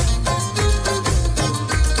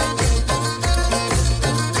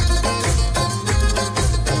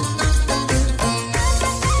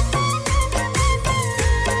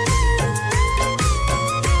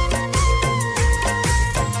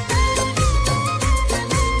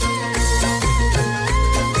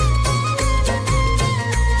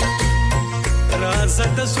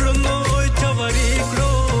राजत सुड़नो चवरी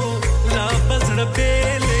करो ला बसड़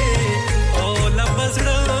बेले ओ ला बसड़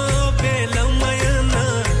बेला मयना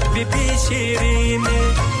बिबी शीरीने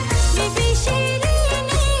बिबी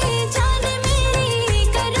शीरीने जान मेरी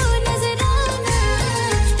करो नजराना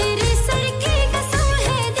तेरे सर की कसम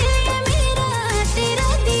है दिल ये मेरा तेरा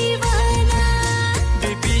दीवाना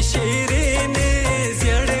बिबी शीरीने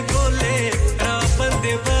जड़ कोले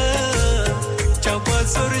राबंदे बा जब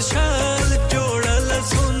सुरशाल जोड़ल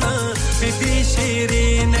सुना बिबी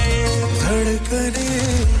शीरीने धड़कने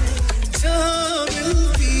जहाँ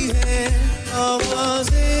मिलती है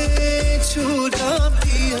आवाजें छू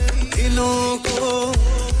जाती है दिलों को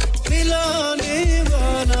मिलाने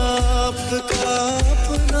वाला आपका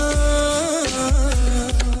अपना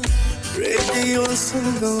radio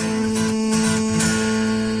Sangam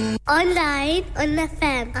online on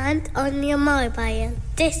FM and on your mobile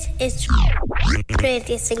this is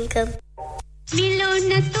Radio Sangam मिलो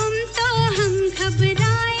न तुम तो हम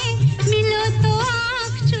घबराए मिलो तो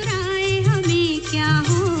आँख चुराए हमें क्या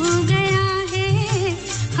हो गया है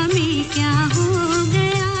हमें क्या हो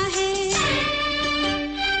गया है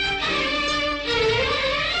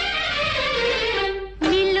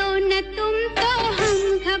मिलो न तुम तो हम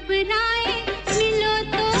घबराए मिलो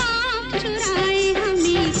तो आँख चुराए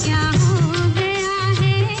हमें क्या हो गया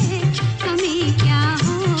है हमें क्या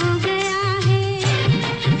हो गया है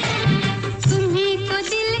तुम्हीं को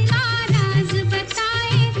दिल का राज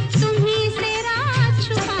बताए तुम्हीं से राज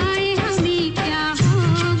छुपाए हमें क्या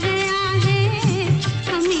हो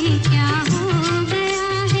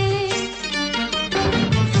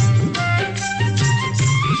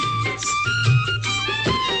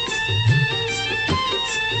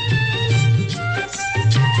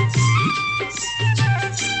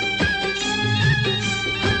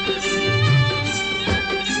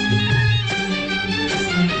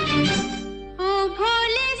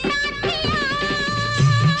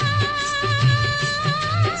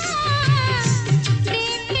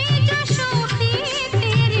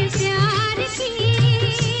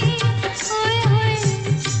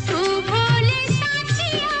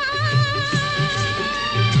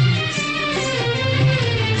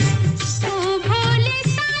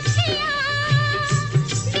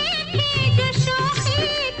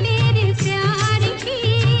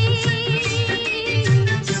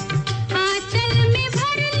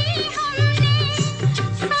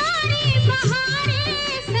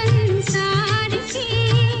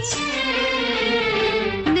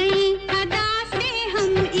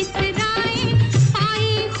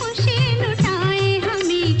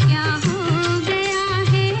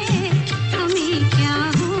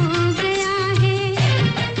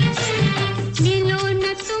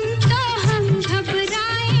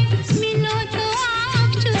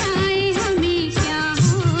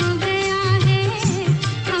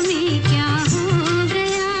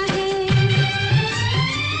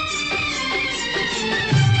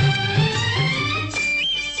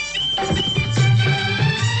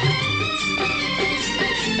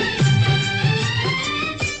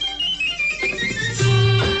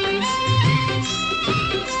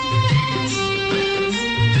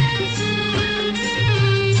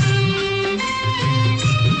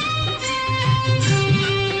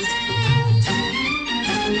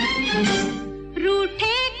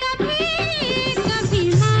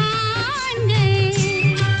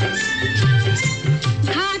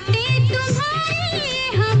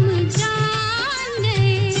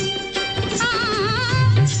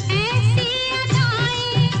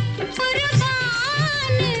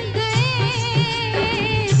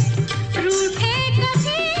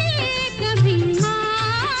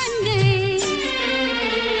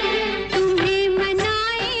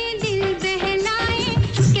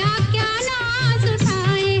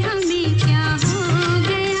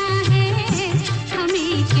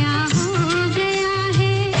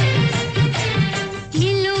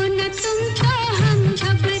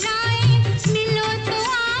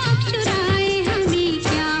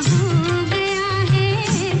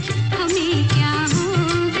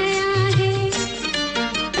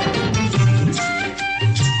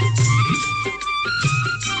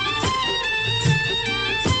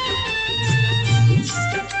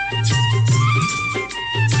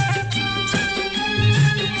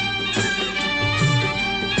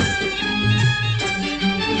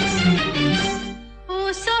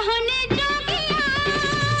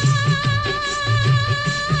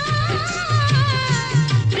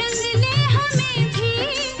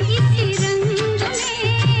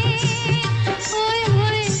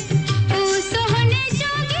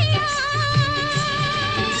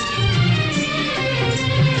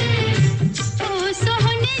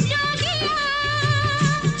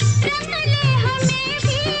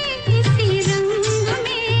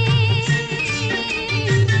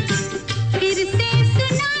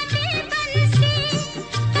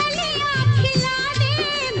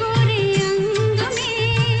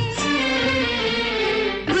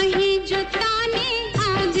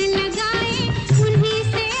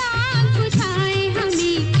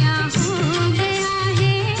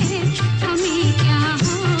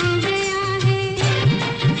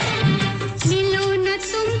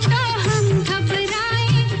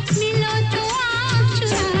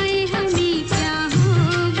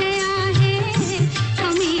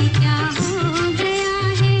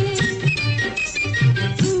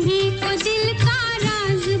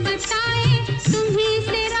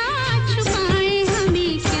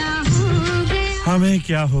हमें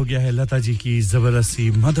क्या हो गया है लता जी की जबरदस्ती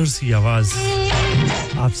मधुर सी आवाज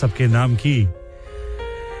आप सबके नाम की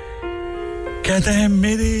कहते हैं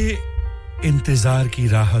मेरे इंतजार की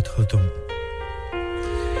राहत हो तुम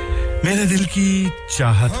मेरे दिल की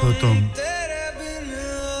चाहत हो तुम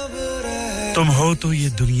हो तो ये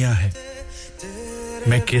दुनिया है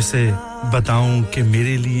मैं कैसे बताऊं कि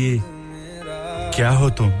मेरे लिए क्या हो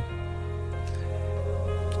तुम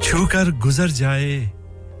छूकर गुजर जाए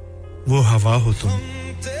वो हवा हो तुम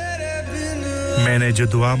मैंने जो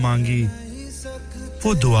दुआ मांगी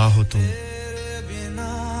वो दुआ हो तुम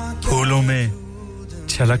फूलों में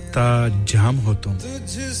छलकता जाम हो तुम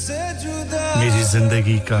मेरी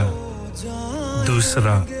जिंदगी का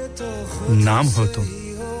दूसरा नाम हो तुम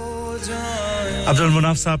अब्दुल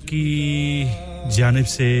मुनाफ साहब की जानिब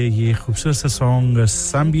से ये खूबसूरत सा सॉन्ग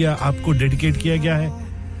सांबिया आपको डेडिकेट किया गया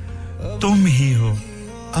है तुम ही हो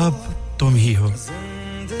अब तुम ही हो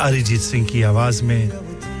अरिजीत सिंह की आवाज में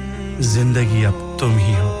जिंदगी अब तुम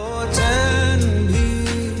ही हो चैन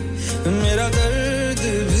भी मेरा दर्द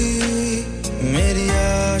भी मेरी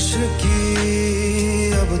आशिकी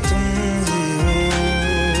अब तुम ही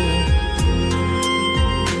हो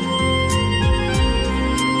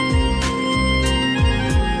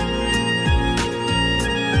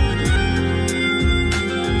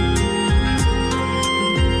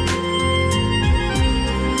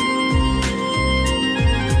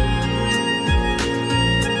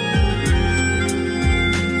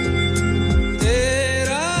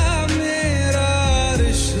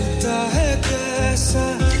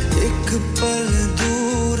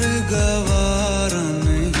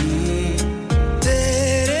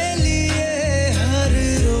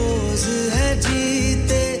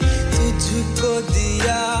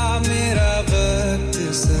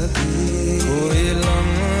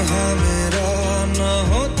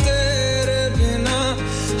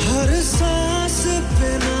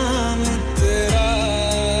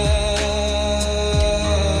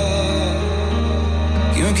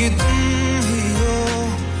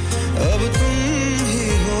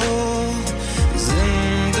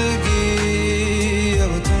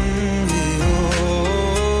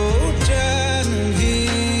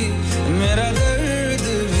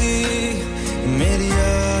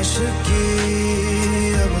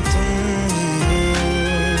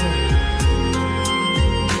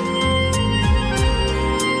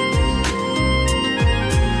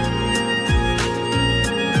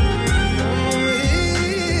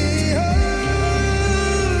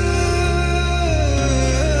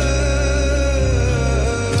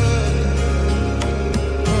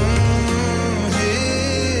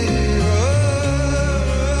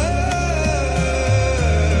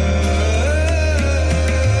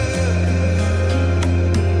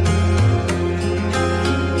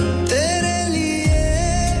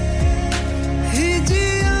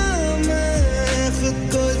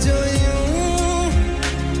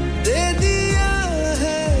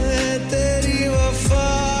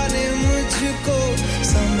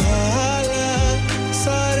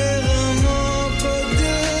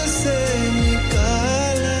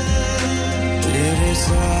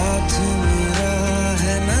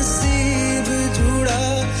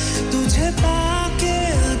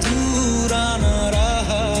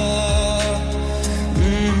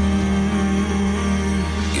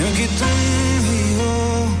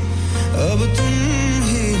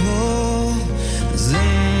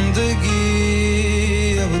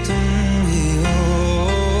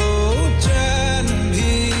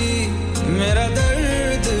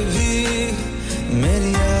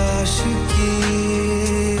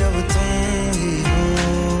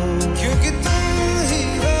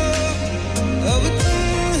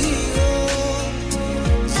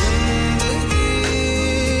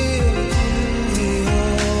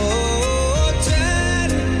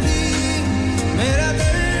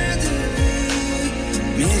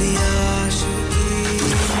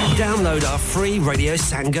Download our free Radio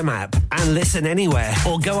Sangam app and listen anywhere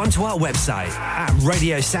or go onto our website at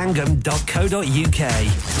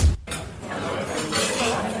radiosangam.co.uk.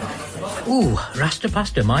 Ooh, Rasta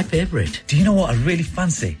pasta, my favourite. Do you know what I really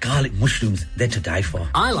fancy? Garlic mushrooms, they're to die for.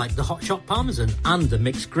 I like the hot shot parmesan and the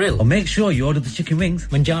mixed grill. Or make sure you order the chicken wings.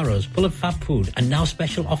 Manjaro's, full of fab food, and now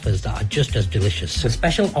special offers that are just as delicious. With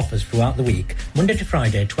special offers throughout the week, Monday to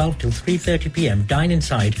Friday, 12 till 3:30pm, dine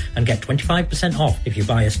inside and get 25% off if you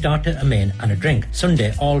buy a starter, a main and a drink.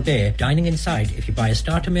 Sunday, all day, dining inside, if you buy a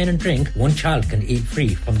starter, main and drink, one child can eat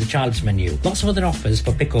free from the child's menu. Lots of other offers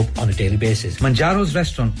for pick-up on a daily basis. Manjaro's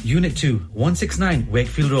Restaurant, Unit 2, 169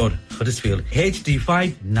 Wakefield Road, Huddersfield,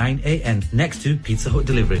 HD5 9AN, next to Pizza Hut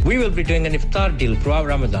Delivery. We will be doing an iftar deal throughout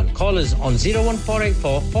Ramadan. Call us on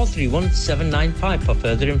 01484 431 795 for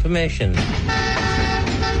further information.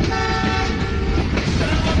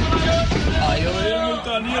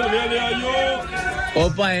 ओ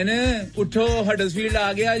पायन उठो Huddersfield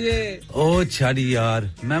आ गया जे ओ छाड़ी यार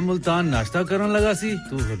मैं मुल्तान नाश्ता करन लगा सी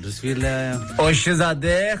तू Huddersfield ले आया ओ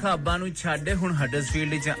शहजादे खाबा नु छाड़े हुन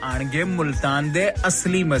हडर्सफील्ड च आणगे मुल्तान दे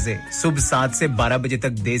असली मजे सुबह 7 से 12 बजे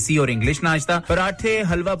तक देसी और इंग्लिश नाश्ता पराठे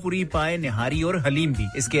हलवा पूरी पाए निहारी और हलीम भी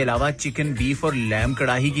इसके अलावा चिकन बीफ और लैम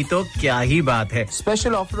कढ़ाई की तो क्या ही बात है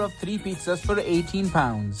special offer of 3 pizzas for 18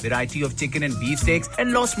 pounds variety of chicken and beef steaks and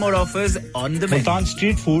lots more offers on the menu Multan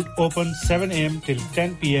street food open 7 am till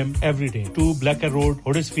 10 p.m. every day. 2 Blacker Road,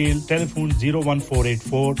 Huddersfield. Telephone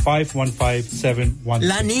 01484 515 716.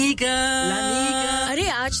 Lanika अरे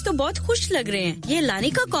आज तो बहुत खुश लग रहे हैं ये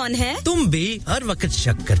Lanika कौन है तुम भी हर वक्त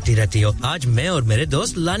शक करती रहती हो आज मैं और मेरे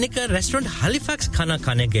दोस्त लानिका रेस्टोरेंट हैलिफैक्स खाना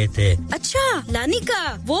खाने गए थे अच्छा लानिका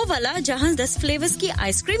वो वाला जहां 10 फ्लेवर्स की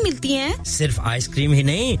आइसक्रीम मिलती है सिर्फ आइसक्रीम ही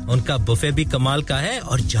नहीं उनका बुफे भी कमाल का है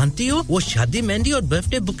और जानती हो वो शादी मेहंदी और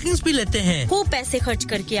बर्थडे बुकिंग्स भी लेते हैं खूब पैसे खर्च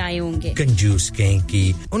करके आए होंगे कंजूस कहीं की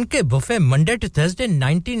उनके buffet Monday to Thursday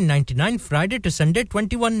 1999 Friday to Sunday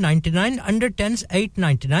 2199 under 10s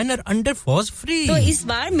 899 और अंडर 4s फ्री तो इस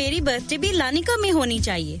बार मेरी बर्थडे भी लानिका में होनी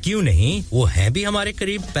चाहिए क्यों नहीं वो है भी हमारे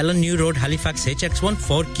करीब पेलन new road Halifax HX1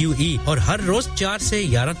 4QE और हर रोज 4 से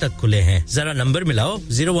 11 तक खुले हैं जरा नंबर मिलाओ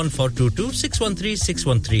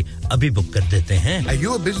 01422613613 अभी बुक कर देते हैं Are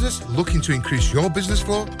you a business looking to increase your business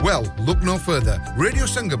flow? Well, look no further. Radio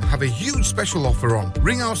Sangam have a huge special offer on.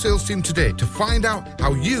 Ring our sales team today to find out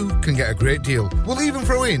how you can get a great deal. We'll even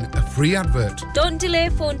throw in a free advert. Don't delay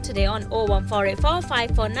phone today on 01484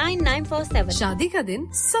 549 947. शादी का दिन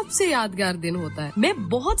सबसे यादगार दिन होता है मैं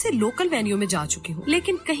बहुत से लोकल वेन्यू में जा चुकी हूँ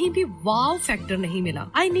लेकिन कहीं भी वाव फैक्टर नहीं मिला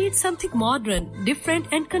I need something modern, different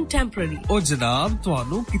and contemporary. ओ जनाब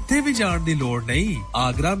ਤੁਹਾਨੂੰ ਕਿੱਥੇ ਵੀ ਜਾਣ ਦੀ ਲੋੜ ਨਹੀਂ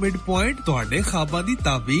ਆਗਰਾ ਮਿਡ ਪੁਆਇੰਟ ਤੁਹਾਡੇ ਖਾਬਾਂ ਦੀ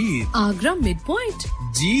ਤਾਬੀਰ आगरा मिड पॉइंट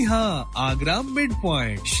जी हाँ आगरा मिड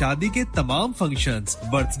पॉइंट शादी के तमाम functions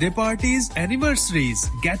birthday parties anniversaries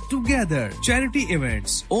get together charity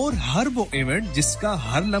events और हर वो इवेंट जिसका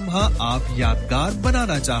हर लम्हा आप यादगार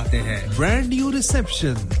बनाना चाहते हैं brand new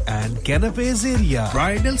reception and कैनपेज area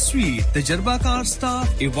bridal sweet तजर्बाकार staff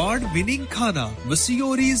award winning खाना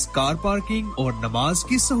वसीओरीज कार पार्किंग और नमाज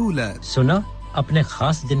की सहूलत सुना अपने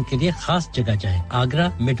खास दिन के लिए खास जगह जाएं Agra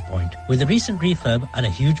Midpoint with a recent refurb and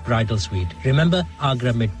a huge bridal suite remember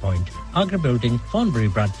Agra Midpoint Agra Building Thornbury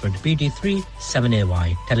Bradford BD3 7AY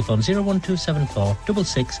telephone 01274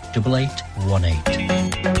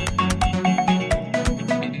 668818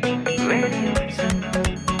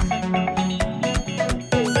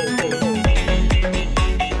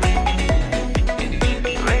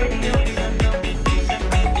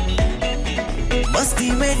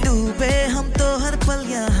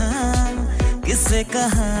 किससे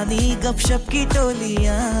कहानी गपशप की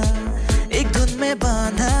टोलियां एक धुन में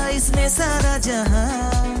बांधा इसने सारा जहां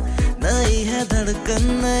नई है धड़कन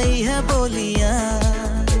नई है बोलियां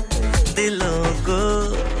दिलों को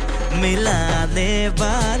मिलाने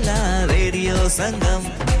वाला रेडियो संगम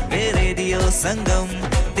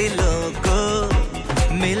दिलों को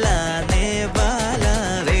मिलाने वाला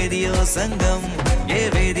रेडियो संगम ये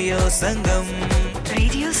रेडियो संगम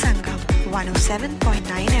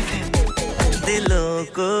 107.9 FM दिलों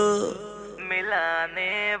को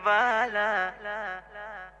मिलाने वाला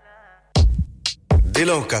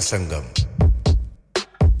दिलों का संगम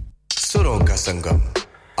सुरों का संगम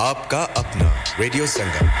आपका अपना radio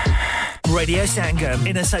Sangam Radio Sangam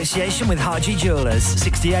in association with Haji Jewellers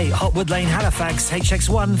 68 Hotwood Lane Halifax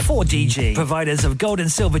HX1 4DG providers of gold and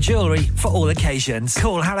silver jewellery for all occasions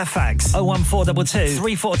call Halifax 01422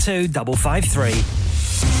 342 553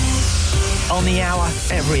 On the hour,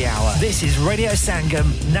 every hour. This is Radio Sangam,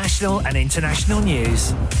 national and international news.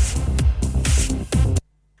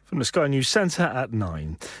 from the Sky News Centre at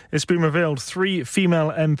 9. It's been revealed 3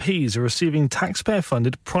 female MPs are receiving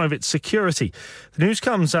taxpayer-funded private security. The news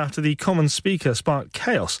comes after the Common Speaker sparked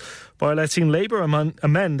chaos by letting Labour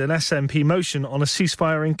amend an SNP motion on a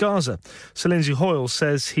ceasefire in Gaza. Sir Lindsay Hoyle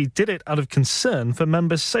says he did it out of concern for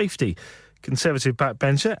members' safety. Conservative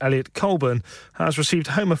backbencher Elliot Colburn has received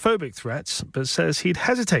homophobic threats but says he'd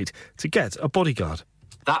hesitate to get a bodyguard.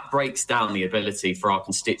 That breaks down the ability for our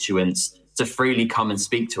constituents to freely come and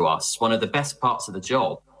speak to us. One of the best parts of the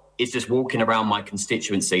job is just walking around my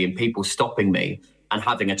constituency and people stopping me and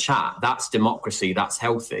having a chat. That's democracy, that's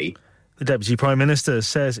healthy. The Deputy Prime Minister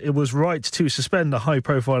says it was right to suspend a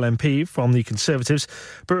high-profile MP from the Conservatives,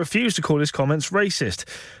 but refused to call his comments racist.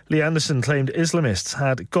 Lee Anderson claimed Islamists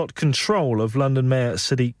had got control of London Mayor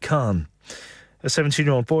Sadiq Khan. A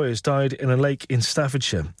 17-year-old boy has died in a lake in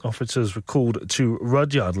Staffordshire. Officers were called to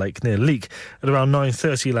Rudyard Lake near Leek at around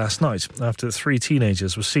 9:30 last night after 3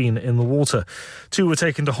 teenagers were seen in the water. 2 were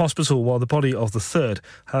taken to hospital while the body of the third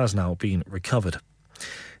has now been recovered.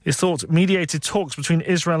 It's thought mediated talks between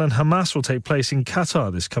Israel and Hamas will take place in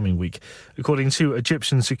Qatar this coming week. According to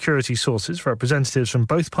Egyptian security sources, representatives from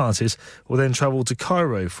both parties will then travel to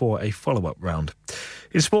Cairo for a follow-up round.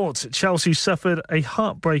 In sport, Chelsea suffered a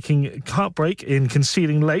heartbreak in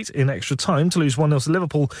conceding late in extra time to lose 1-0 to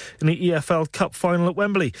Liverpool in the EFL Cup final at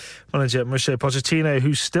Wembley. Manager Mauricio Pochettino,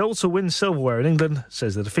 who's still to win silverware in England,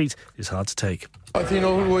 says the defeat is hard to take. I think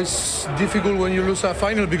always difficult when you lose a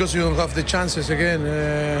final because you don't have the chances again,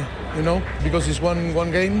 because it's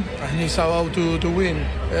one game and it's about to win.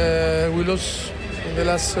 We lost in the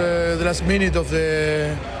last minute of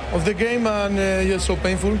the game and it's so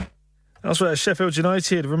painful. Elsewhere, Sheffield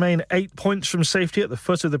United remain 8 points from safety at the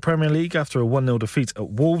foot of the Premier League after a 1-0 defeat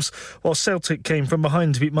at Wolves, while Celtic came from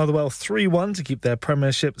behind to beat Motherwell 3-1 to keep their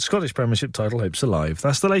Scottish Premiership title hopes alive.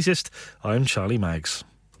 That's the latest. I'm Charlie Maggs.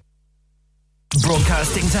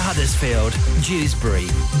 Broadcasting to Huddersfield, Dewsbury,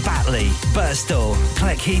 Batley, Birstall,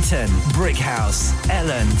 Cleckheaton, Brickhouse,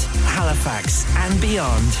 Elland, Halifax and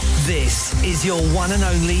beyond. This is your one and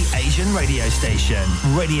only Asian radio station.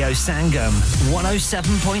 Radio Sangam,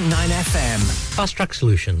 107.9 FM. Fast Track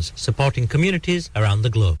Solutions, supporting communities around the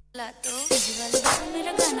globe.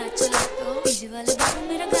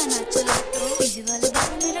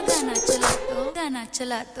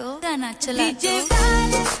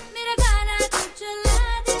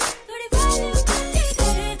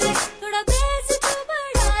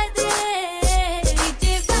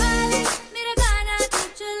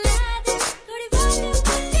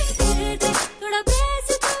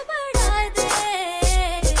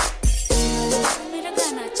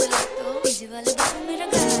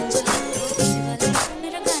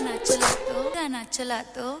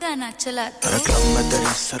 रकम में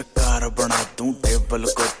तेरी सरकार बना दूं table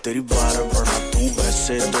को तेरी बार बना दूं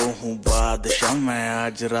वैसे तो हूँ बादशाह मैं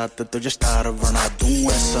आज रात तुझे स्टार बना दूं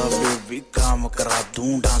ऐसा बेबी काम करा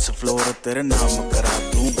दूं डांस फ्लोर तेरे नाम करा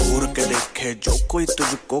दूं घूर के देखे जो कोई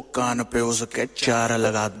तुझको कान पे उसके 4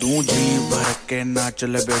 लगा दूं जी भर के नाच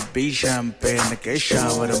ले बेबी शैंपेन के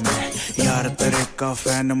शावर में यार तेरे का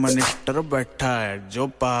फैन मिनिस्टर बैठा है जो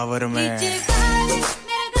पावर में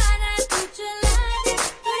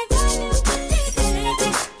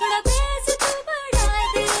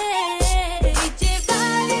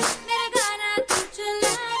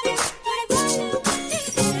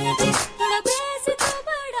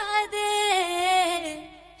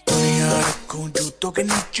के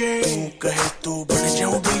नीचे तू कहे तो बन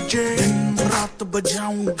जाऊं डीजे दिन रात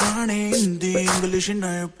बजाऊं गाने हिंदी इंग्लिश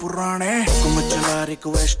नए पुराने हुक्म चला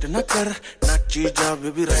रिक्वेस्ट न कर नाची जा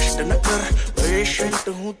बेबी रेस्ट न कर पेशेंट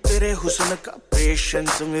हूं तेरे हुस्न का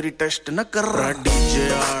पेशेंस मेरी टेस्ट न कर डीजे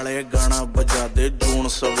वाले गाना बजा दे जोन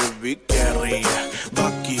सब भी कह रही है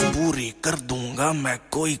बाकी पूरी कर दूंगा मैं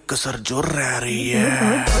कोई कसर जो रह रही है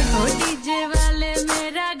डीजे वाले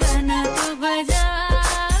मेरा गाना तो बजा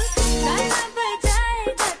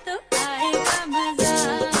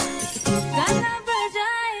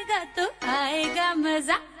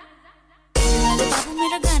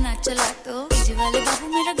मेरा गाना चला तो डीजे वाले बाबू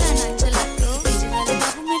मेरा गाना चला तो डीजे वाले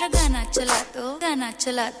बाबू मेरा गाना चला तो गाना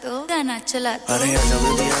चला तो अरे आजा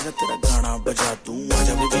बेबी आजा तेरा गाना बजा दूं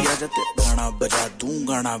आजा बेबी आजा तेरा गाना बजा दूं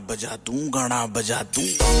गाना बजा दूं गाना बजा दूं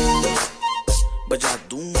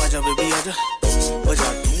आजा बेबी आजा बजा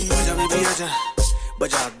दूं आजा बेबी आजा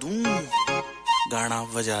बजा दूं गाना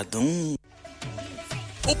बजा दूं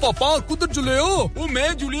ओ पापा कुदर जुले हो ओ मैं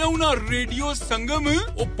जुलिया हूं ना रेडियो संगम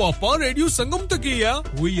ओ पापा रेडियो संगम तो की है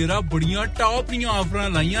वो येरा बढ़िया टॉप नी ऑफर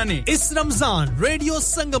लाईया ने इस रमजान रेडियो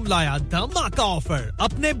संगम लाया धमाका ऑफर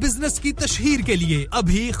अपने बिजनेस की तशहीर के लिए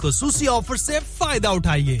अभी खुसूसी ऑफर से फायदा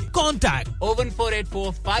उठाइए कांटेक्ट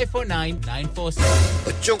 01484549947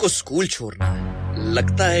 बच्चों को स्कूल छोड़ना है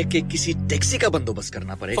लगता है कि किसी टैक्सी का बंदोबस्त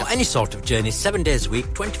करना पड़ेगा For any sort of journey 7 days a week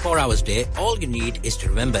 24 hours a day all you need is to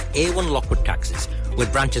remember A1 Lockwood Taxis with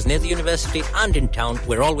branches near the university and in town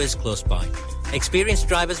we're always close by experienced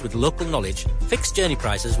drivers with local knowledge fixed journey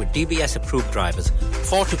prices with DBS approved drivers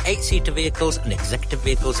 4 to 8 seater vehicles and executive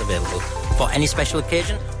vehicles available for any special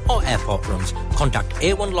occasion or airport runs contact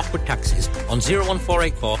A1 Lockwood Taxis on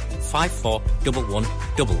 01484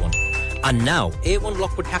 541111 And now, A1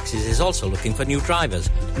 Lockwood Taxis is also looking for new drivers.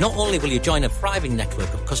 Not only will you join a thriving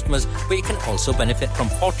network of customers, but you can also benefit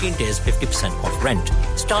from 14 days 50% off rent.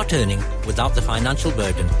 Start earning without the financial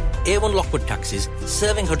burden. A1 Lockwood Taxis,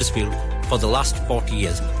 serving Huddersfield for the last 40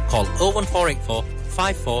 years. Call 01484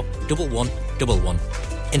 541111.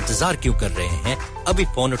 इंतजार क्यों कर रहे हैं? अभी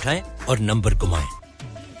phone उठाएं और number घुमाएं.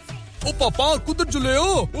 ओ पापा कुदर जुले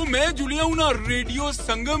हो ओ मैं जुलिया हूं ना रेडियो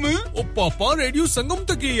संगम ओ पापा रेडियो संगम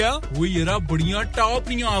तो की है वो येरा बढ़िया टॉप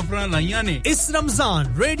नी ऑफर लाईया ने इस रमजान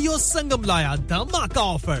रेडियो संगम लाया धमाका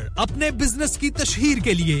ऑफर अपने बिजनेस की तशहीर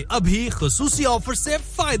के लिए अभी खुसूसी ऑफर से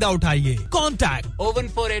फायदा उठाइए कांटेक्ट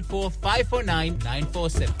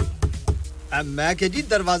 01484549947 मैं के जी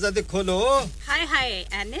दरवाजा दे खोलो हाय हाय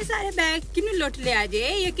एने सारे बैग किनु लुट ले आजे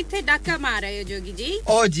ये किथे डाका मार रहे हो जोगी जी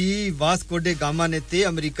ओ जी वास्को डे गामा ने ते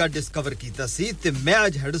अमेरिका डिस्कवर कीता सी ते मैं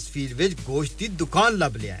आज हडर्सफील्ड विच गोश्त दी दुकान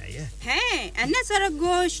लब ले आया है एने सारा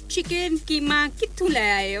गोश्त चिकन कीमा किथु ले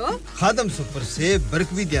आए हो खादम सुपर से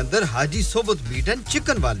बरकवी दे अंदर हाजी सोबत मीट एंड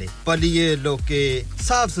चिकन वाले पलिए लोके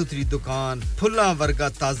साफ सुथरी दुकान फुल्ला वर्गा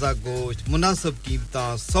ताजा गोश्त मुनासिब कीमतां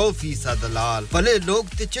 100% दलाल भले लोग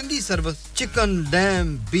ते चंगी service chicken lamb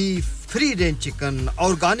beef free range chicken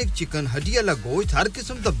organic chicken हड्डी वाला गोश्त हर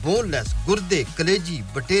किस्म दा बोनलेस गुर्दे कलेजी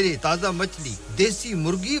बटेरे ताजा मछली देसी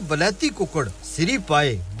मुर्गी बलाती कुकड़ सिरी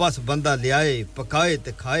पाए बस बंदा ले आए पकाए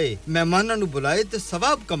ते खाए मेहमानां नु बुलाए ते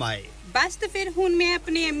सवाब कमाए बस तो फिर हुन मैं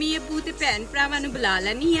अपने अम्मी अब्बू ते भैन भरावां नु बुला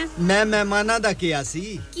लनी है मैं मेहमानां दा किया सी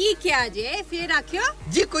की क्या जे फिर आखियो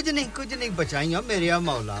जी कुछ नहीं बचाइयो मेरे आ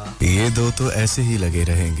मौला ये दो तो ऐसे ही लगे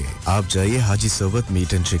रहेंगे आप जाइए हाजी सोबत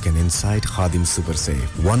meat and chicken inside Khadim super से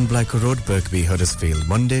 1 Black Road Birkby Huddersfield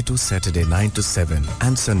Monday to Saturday 9 to 7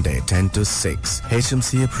 and Sunday 10 to 6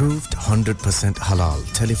 HMC approved 100% halal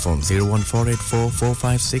telephone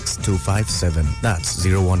 01484456257 that's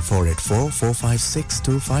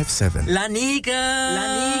 01484456257 लानिका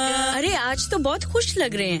अरे आज तो बहुत खुश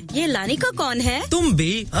लग रहे हैं ये लानिका कौन है तुम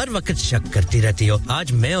भी हर वक्त शक करती रहती हो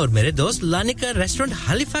आज मैं और मेरे दोस्त लानिका रेस्टोरेंट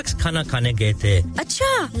हैलिफैक्स खाना खाने गए थे अच्छा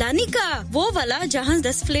लानिका वो वाला जहां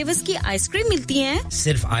 10 फ्लेवर्स की आइसक्रीम मिलती है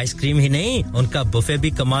सिर्फ आइसक्रीम ही नहीं उनका बुफे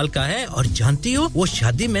भी कमाल का है और जानती हो वो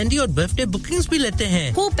शादी मेहंदी और बर्थडे बुकिंग्स भी लेते हैं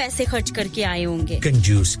खूब पैसे खर्च करके आए होंगे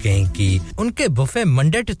कंजूस कहीं की उनके buffet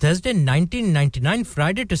Monday to Thursday 1999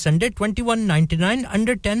 Friday to Sunday 2199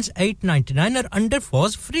 under 10s 899 और अंडर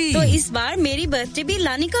 4s फ्री तो इस बार मेरी बर्थडे भी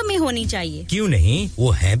लानिका में होनी चाहिए क्यों नहीं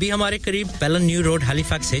वो है भी हमारे करीब पेलन new road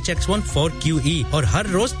Halifax HX1 4QE और हर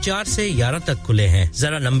रोज 4 से 11 तक खुले हैं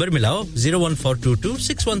जरा नंबर मिलाओ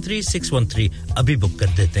 01422613613 अभी बुक कर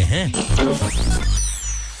देते हैं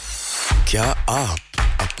क्या आप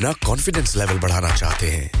अपना कॉन्फिडेंस लेवल बढ़ाना चाहते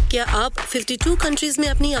हैं क्या आप 52 कंट्रीज में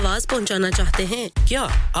अपनी आवाज पहुंचाना चाहते हैं क्या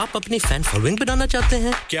आप अपनी फैन फॉलोइंग बढ़ाना चाहते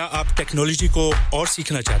हैं क्या आप टेक्नोलॉजी को और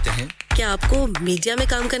सीखना चाहते हैं क्या आपको मीडिया में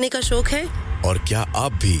काम करने का शौक है और क्या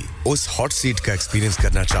आप भी उस हॉट सीट का एक्सपीरियंस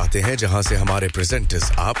करना चाहते हैं जहां से हमारे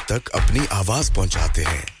प्रेजेंटर्स आप तक अपनी आवाज पहुंचाते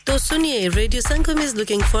हैं तो सुनिए radio Sangam is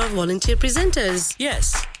looking for volunteer presenters yes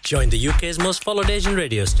join the UK's most followed Asian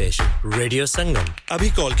radio station Radio Sangam अभी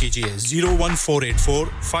कॉल कीजिए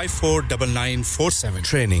 01484549947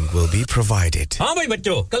 training will be provided हां भाई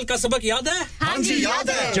बच्चों कल का सबक याद है हां जी याद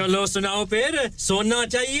है चलो सुनाओ फिर सोना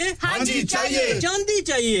चाहिए हां जी चाहिए चांदी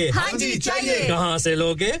चाहिए हां जी चाहिए कहां से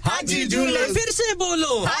लोगे हाजी जूलर्स फिर से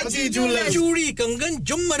बोलो हाजी जूलर्स चूड़ी कंगन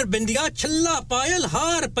झुमर बिंदिया छल्ला पायल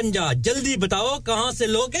हार पंजा जल्दी बताओ कहां से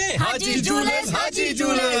लोगे हाजी जूलर्स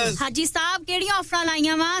हाजी साहब केड़ी ऑफर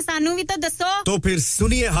लाईया वा सानू भी तो दसो तो फिर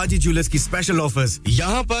सुनिए हाजी जूलर्स की स्पेशल ऑफर्स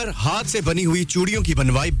यहां पर हाथ से बनी हुई चूड़ियों की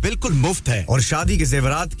बनवाई बिल्कुल मुफ्त है और शादी के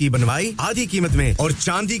जेवरात की बनवाई आधी कीमत में और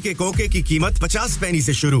चांदी के कोके की कीमत 50 पैसे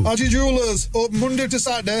से शुरू Haji Jewellers open Monday to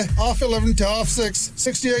Saturday 11:30 to 6:30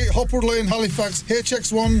 68 Hopwood Lane Halifax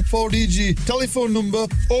HX1 4DG telephone number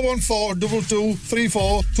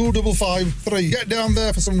 01422342553 get down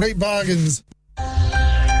there for some great bargains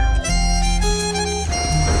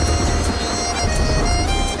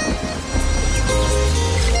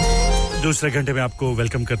दूसरे घंटे में आपको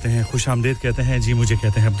वेलकम करते हैं खुशामदीद कहते हैं जी मुझे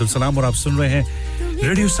कहते हैं अब्दुल सलाम और आप सुन रहे हैं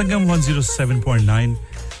रेडियो संगम 107.9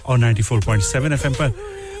 और 94.7 एफएम पर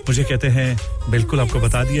मुझे कहते हैं बिल्कुल आपको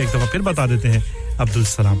बता दिया एक दफा फिर बता देते हैं अब्दुल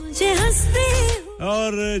सलाम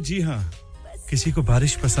और जी हां किसी को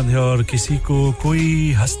बारिश पसंद है और किसी को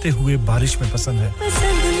कोई हंसते हुए बारिश में पसंद है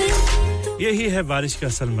यही है बारिश का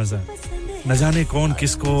असल मजा न जाने कौन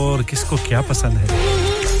किसको और किसको क्या पसंद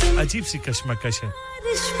है अजीब सी कशमकश है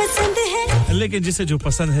लेकिन जिसे जो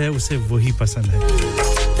पसंद है उसे वही पसंद है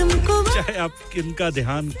चाहे आप किनका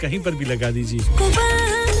ध्यान कहीं पर भी लगा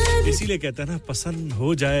दीजिए इसीलिए कहते हैं ना पसंद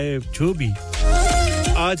हो जाए जो भी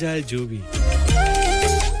आ जाए जो भी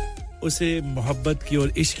उसे मोहब्बत की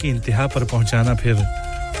और इश्क की इंतहा पर पहुंचाना फिर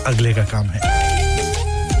अगले का काम है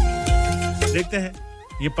देखते हैं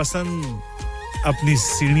ये पसंद अपनी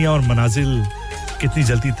सीढ़ियां और मनाजिल कितनी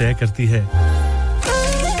जल्दी तय करती है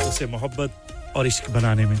उसे मोहब्बत और इश्क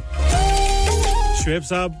बनाने में शुएब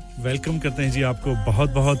साहब वेलकम करते हैं जी आपको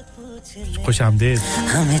बहुत-बहुत खुशामदीद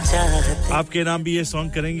आपके नाम भी ये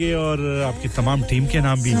सॉन्ग करेंगे और आपकी तमाम टीम के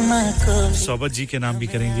नाम भी सोबत जी के नाम भी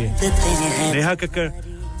करेंगे नेहा कक्कड़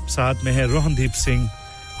साथ में है रोहनदीप सिंह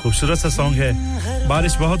खूबसूरत सा सॉन्ग है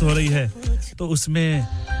बारिश बहुत हो रही है तो उसमें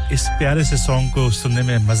इस प्यारे से सॉन्ग को सुनने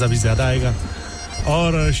में मजा भी ज्यादा आएगा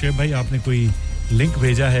और शुएब भाई आपने कोई लिंक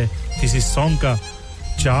भेजा है किसी सॉन्ग का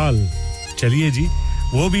चाल चलिए जी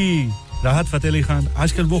वो भी राहत फतेह अली खान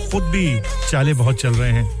आजकल वो खुद भी चाले बहुत चल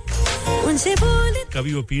रहे हैं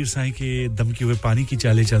कभी वो पीर साईं के दमके हुए पानी की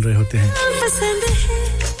चाले चल रहे होते हैं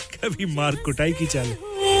कभी मार कुटाई की चाले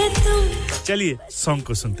चलिए सॉन्ग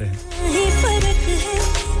को सुनते हैं फर्क है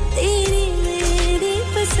तेरी मेरी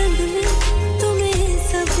पसंद में तुम्हें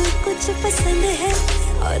सब कुछ पसंद है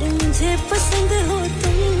और मुझे पसंद हो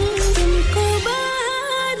तुमको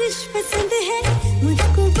बारिश पसंद है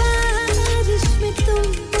मुझको बारिश में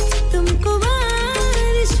तुमको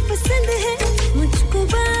बारिश पसंद है मुझको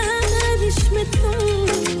बारिश में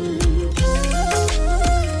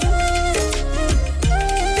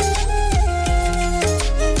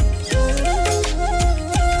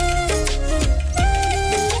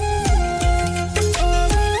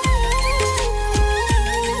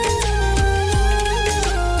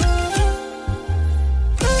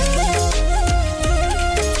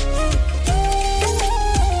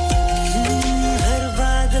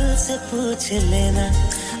पूछ लेना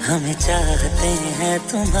हमें चाहते हैं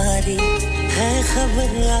तुम्हारी है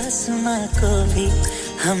खबर आसमां को भी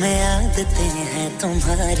हमें आदतें हैं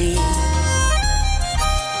तुम्हारी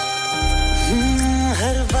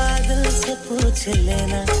हर बादल से पूछ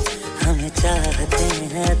लेना हमें चाहते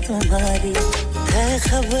हैं तुम्हारी है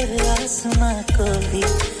खबर आसमां को भी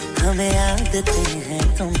हमें आदतें हैं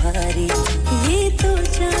तुम्हारी ये तो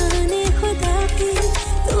जाने खुदा की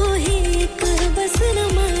तू ही एक बस न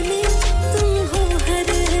माने तुम हो हर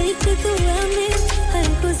एक दुआ में हर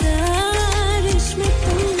गुजारिश में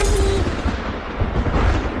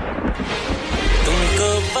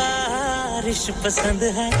तुमको बारिश पसंद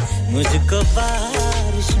है मुझको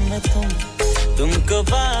बारिश में तुमको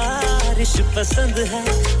बारिश पसंद है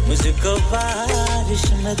मुझको बारिश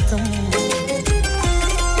में तुम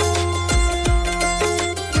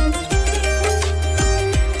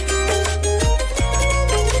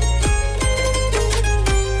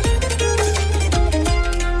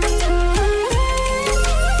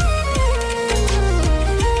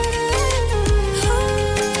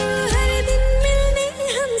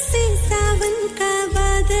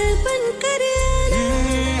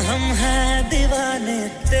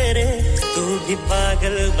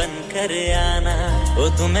पागल बनकर आना ओ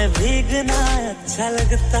तुम्हें भीगना अच्छा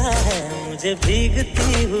लगता है मुझे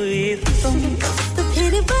भीगती हुई तुम तो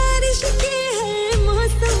फिर बारिश के हर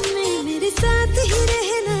मौसम में मेरे साथ ही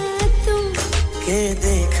रहना तुम के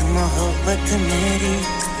देख मोहब्बत मेरी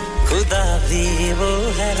खुदा भी वो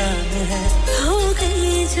हैरान है हो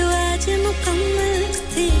गई जो आज मुकम्मल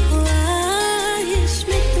देखो आयुष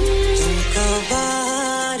में तुमको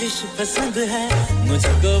बारिश पसंद है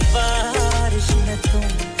मुझको बारिश में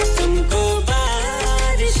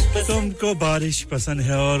तुमको बारिश पसंद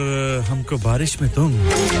है और हमको बारिश में तुम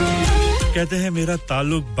कहते हैं मेरा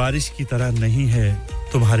ताल्लुक बारिश की तरह नहीं है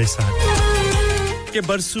तुम्हारे साथ कि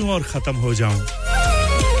बरसूं और खत्म हो जाऊं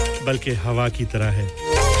बल्कि हवा की तरह है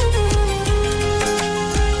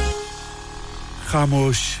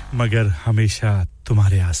खामोश मगर हमेशा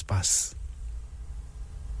तुम्हारे आसपास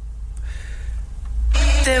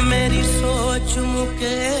ते मेरी सोच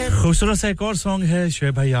मुके खूबसूरत सा एक और सॉन्ग है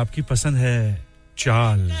शुएब भाई आपकी पसंद है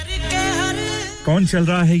चाल कौन चल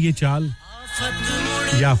रहा है ये चाल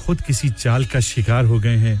या खुद किसी चाल का शिकार हो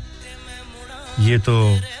गए हैं ये तो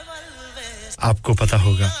आपको पता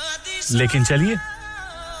होगा लेकिन चलिए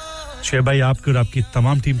शेब भाई आपके और आपकी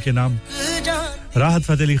तमाम टीम के नाम राहत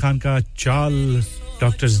फतेह अली खान का चाल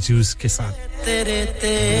डॉक्टर्स जूस के साथ तेरे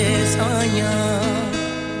ते साया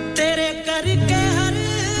तेरे करके हर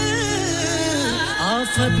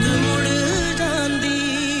आफत मुड़ जांदी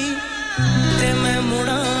ते मैं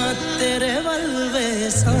मुड़ा तेरे वल वे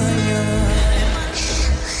साया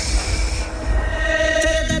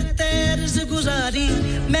तेरे दर ते अर्ज गुजारी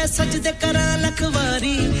मैं सजदे करा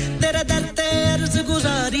लखवारी तेरे दर ते अर्ज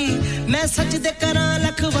गुजारी मैं सजदे करा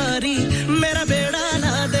लखवारी मेरा बेड़ा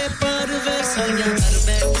ला दे पर वे साया कर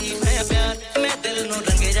बैठी मैं प्यार मैं दिल नु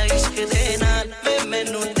रंगे जा इश्क दे नाल वे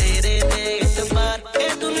मैनू तेरे दे इतबार ए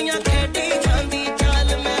दुनिया खेडी जांदी चाल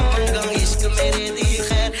मैं मंगा इश्क मेरे दी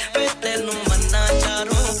खैर वे तेनू मन्ना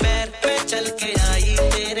चारों पैर मैं चल के आई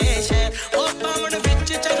तेरे शहर ओ पावन विच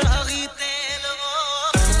चरागी तेल वो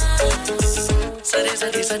सरे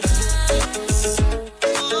सरे सरे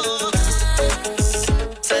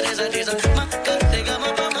सरे सरे सरे मा करेगा मा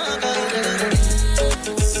पा मा गा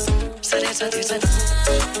सरे सरे सरे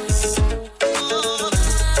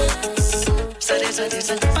सरे सरे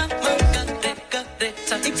सरे पा मा गा रे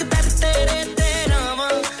सा एक दर तेरे तेरा वा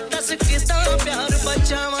दस किदां प्यार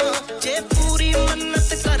बचावा जे पूरी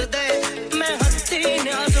मन्नत कर दे मैं हत्थी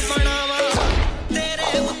न्याज बनावा तेरे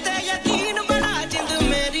उत्ते यकीन बड़ा जिंद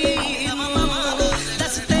मेरी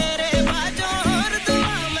दस तेरे बाजों और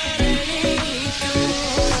दुआ मेरी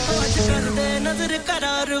आज कर दे नजर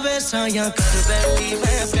करार वे साया कर बैठी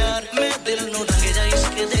मैं प्यार मैं दिल नु रंगे जा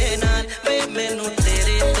इश्क दे नाल वे मैनू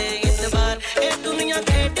तेरे ते इतबार ए दुनिया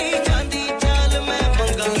खेडी जांदी चाल मैं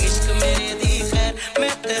मंगा इश्क मेरे दी खैर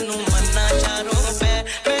मैं तेनू मन्ना चारों पैर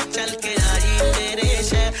मैं चल के आई तेरे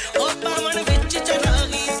शहर ओ पावन विच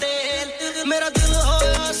चरागी तेल मेरा दिल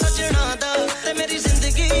होया सजना दा ते मेरी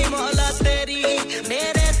जिंदगी मौला तेरी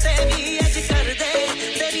मेरे ते भी अज कर दे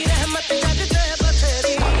तेरी रहमत जग ते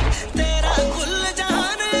बथेरी तेरा कुल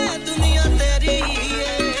जहान है दुनिया तेरी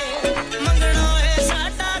है मंगना है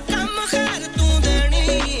साडा कम खैर तू देनी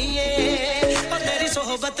है ओ तेरी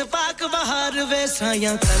सोहबत पाक बहार वे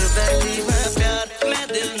साया कर बैठी मैं प्यार मैं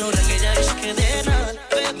दिल नु रंगे जा इश्क दे नाल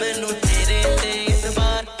वे मैनू तेरे ते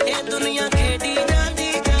इतबार ए दुनिया खेडी जांदी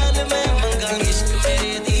चाल मैं मंगा इश्क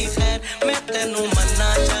मेरे दी खैर मैं तेनू मन्ना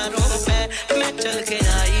चारों पैर मैं चल के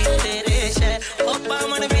आई तेरे शहर ओ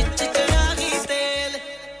पावन विच चढ़ागी तेल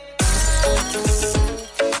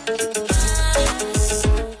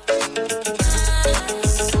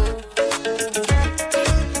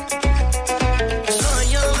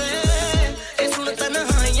साया वे ए सुन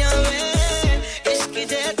तन्हाइयां वे इश्क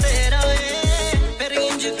जे तेरा है फिर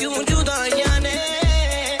इंज क्यों जुदाइयां ने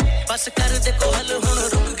बस कर दे कोहल हुन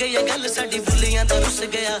रुक गई है गल साडी भुलियां दा रुस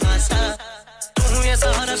गया हासा तू ये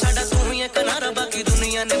सहारा साडा तू ये किनारा बाकी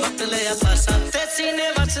दुनिया ने वक्त लिया फासा ते सीने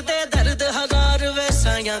वस दे दर्द हजार वे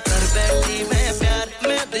साया कर बैठी मैं प्यार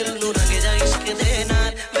मैं दिल नु रंगे जा इश्क दे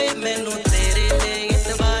नाल वे मैनू तेरे ते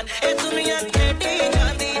इतबार ए दुनिया खेडी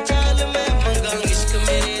जांदी चाल मैं मंगा इश्क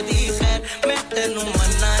मेरे दी खैर मैं तेनू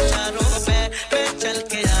मन्ना चारों पैर मैं चल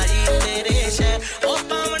के आई तेरे शहर ओ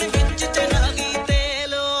पावन विच चढ़ागी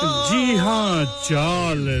तेल जी हां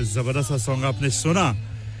चाल जबरदस्त सा सॉन्ग आपने सुना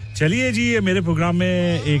चलिए जी ये मेरे प्रोग्राम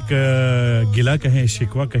में एक गिला कहें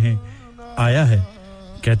शिकवा कहें आया है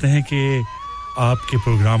कहते हैं कि आपके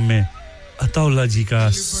प्रोग्राम में अताउल्लाह जी का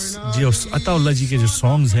जो अताउल्लाह जी के जो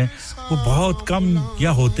सॉन्ग्स हैं वो बहुत कम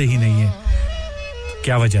या होते ही नहीं है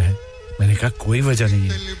क्या वजह है मैंने कहा कोई वजह नहीं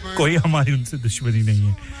है कोई हमारी उनसे दुश्मनी नहीं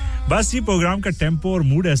है बस ये प्रोग्राम का टेम्पो और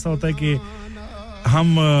मूड ऐसा होता है कि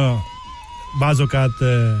हम बाज़ औक़ात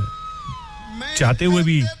चाहते हुए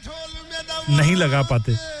भी नहीं लगा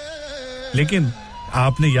पाते लेकिन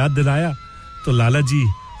आपने याद दिलाया तो लाला जी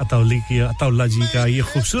अताउल्लाह जी का ये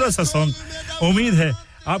खूबसूरत सा सॉन्ग उम्मीद है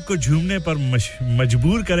आपको झूमने पर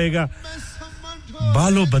मजबूर करेगा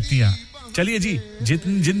बालो बत्तियां चलिए जी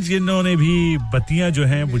जिन्होंने भी बत्तियां जो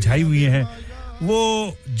हैं बुझाई हुई हैं वो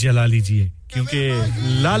जला लीजिए क्योंकि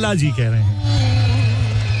लाला जी कह रहे हैं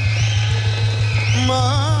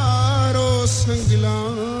मारो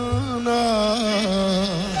संगलाना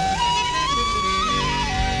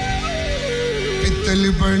पितल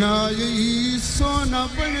बनाई सोना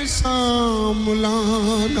बन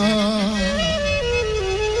सामलाना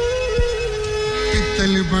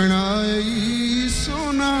पितल बनाई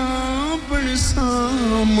सोना बन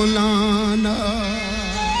सामलाना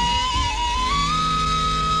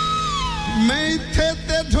मैं थे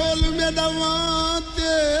ते ढोल में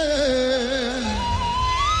दवाते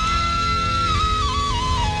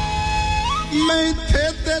मैं थे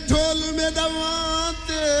ते ढोल में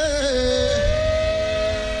दवाते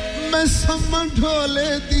मैं समझ ढोले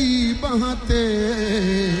दी बहाते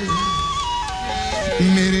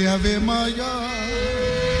मेरे हवे माया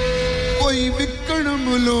कोई विकण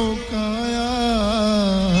मुलोकाया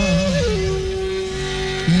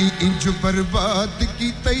नी इंज बर्बाद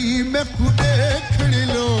की तई मैं खुद देखण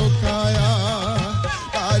लोकाया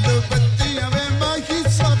काल बत्ती हवे माही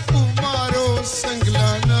सापू मारो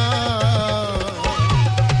संगलाना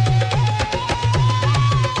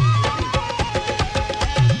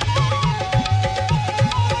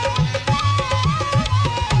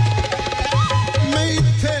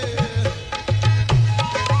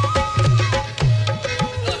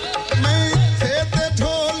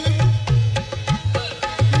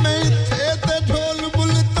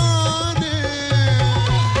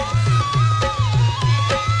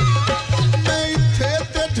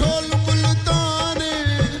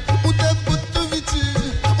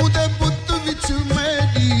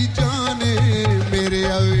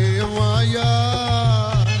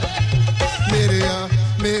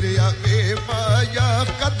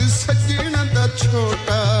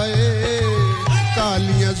छोटा ए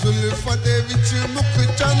कालियां जुल्फां दे विच मुख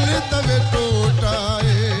चल तवे टोटा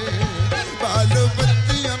ए बाल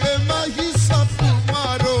बत्तियां में माही सापू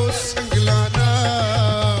मारो संगलाना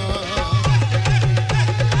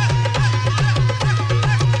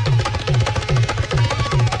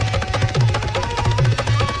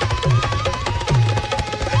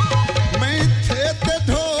मैं थे ते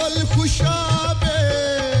ढोल खुशाबे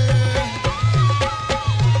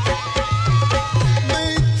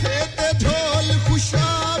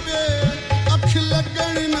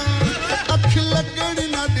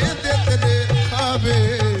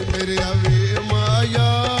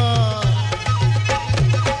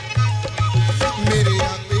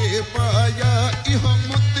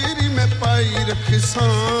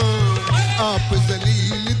आप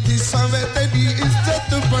जलील थी सवे तेरी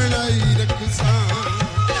इज्जत बनाई रखसा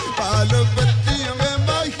पाल बत्तियां में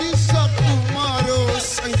माही सापू मारो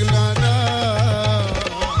संगलाना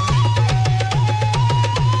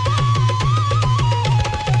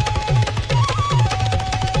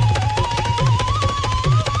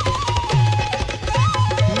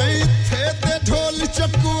मैं थे ते ढोल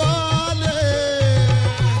चकवाले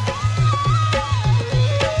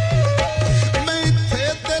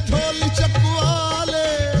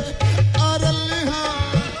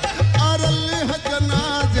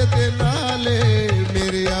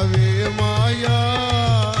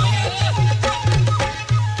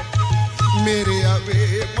मेरे आवे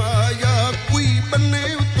माया कोई बने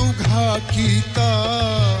तू घा कीता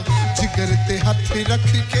जिगर ते हाथ रख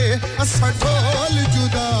के असा ढोल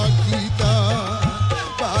जुदा कीता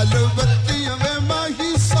बाल बत्तियां में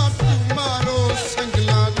माही सापू मारो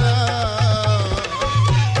संगलाना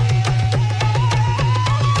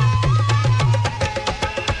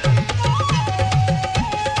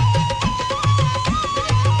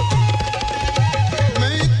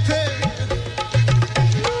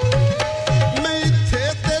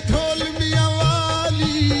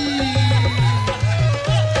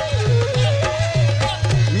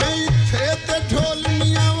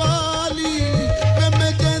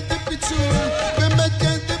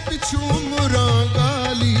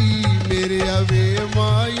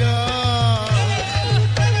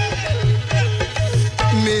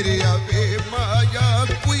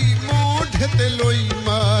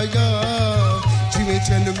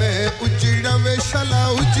जन में उजड़ा वे शला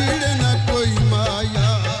उजड़े ना कोई माया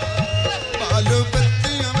पालो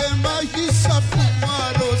बत्तियां वे माही सापू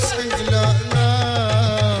मारो संगलाना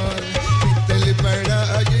पितल बड़ा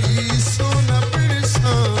यही सोना पर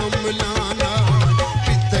सामलाना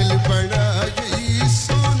पितल बड़ा यही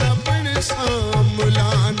सोना पर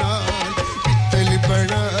सामलाना पितल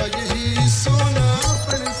बड़ा यही सोना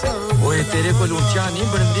पर सामलाना ओए तेरे को लूचा नहीं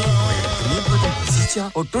बनदी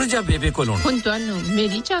और टुर जा बेबे कोलों हुन ਤੁਹਾਨੂੰ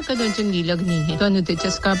ਮੇਰੀ ਚਾਹ ਕਦੋਂ ਚੰਗੀ ਲੱਗਣੀ ਹੈ ਤੁਹਾਨੂੰ ਤੇ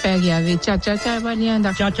ਚਸਕਾ ਪੈ ਗਿਆ ਵੇ ਚਾਚਾ ਚਾਹ ਵਾਲਿਆਂ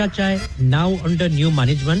ਦਾ Chacha Chai now under new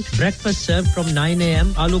management breakfast served from 9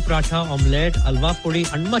 am aloo paratha omelette alwa puri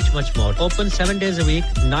and much more open 7 days a week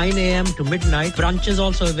 9 am to midnight branches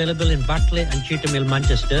also available in Batley and Cheetham Hill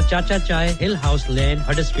Manchester Chacha Chai Hill House Lane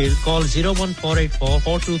Huddersfield call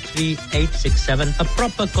 01484423867 a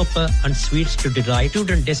proper cuppa and sweets to delight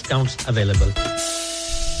student discounts available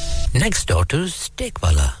next door to steak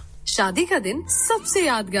wala शादी का दिन सबसे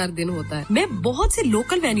यादगार दिन होता है मैं बहुत से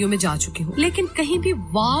लोकल वेन्यू में जा चुकी हूँ लेकिन कहीं भी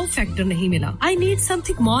वाव फैक्टर नहीं मिला I need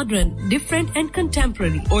something modern different and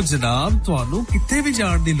contemporary ओ जनाब ਤੁਹਾਨੂੰ ਕਿੱਥੇ ਵੀ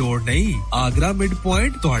ਜਾਣ ਦੀ ਲੋੜ ਨਹੀਂ ਆਗਰਾ ਮਿਡ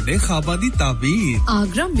ਪੁਆਇੰਟ ਤੁਹਾਡੇ ਖਾਬਾਂ ਦੀ ਤਾਬੀਰ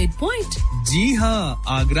आगरा मिड पॉइंट जी हाँ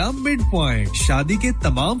आगरा मिड पॉइंट शादी के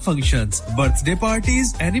तमाम functions birthday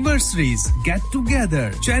parties anniversaries get together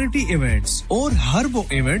charity events और हर वो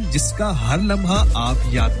इवेंट जिसका हर लम्हा आप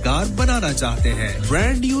यादगार बनाना चाहते हैं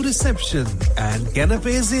brand new reception and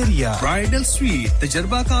canapes area. Bridal suite,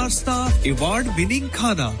 तजर्बाकार staff, award-winning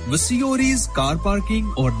खाना, Masiori's car parking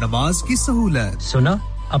और नमाज की सहूलत. सुना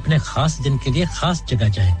अपने खास दिन के लिए खास जगह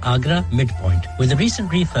जाएं Agra Midpoint with a recent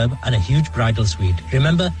refurb and a huge bridal suite.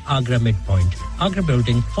 Remember Agra Midpoint, Agra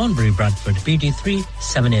Building, Thornbury, Bradford, BD3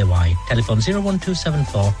 7AY. Telephone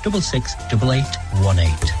 01274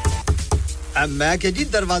 668818. मैं के जी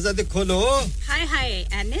दरवाजा दे खोलो हाय हाय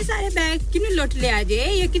एने सारे बैग किनु लुट ले आजे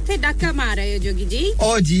ये किथे डाका मार रहे हो जोगी जी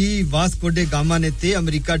ओ जी वास्को डे गामा ने ते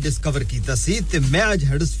अमेरिका डिस्कवर कीता सी ते मैं आज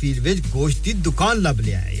हडर्सफील्ड विच गोश्त दी दुकान लब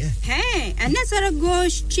ले आए हैं एने सारा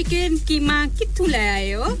गोश्त चिकन कीमा किथु ले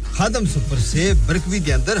आए हो खादम सुपर से बरकवी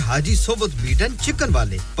दे अंदर हाजी सोबत मीट एंड चिकन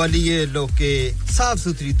वाले पलिए लोके साफ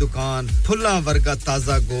सुथरी दुकान फुल्ला वर्गा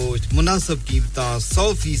ताजा गोश्त मुनासिब कीमतां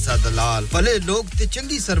 100% दलाल भले लोग ते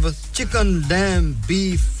चंगी service chicken lamb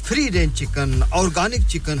beef free range chicken organic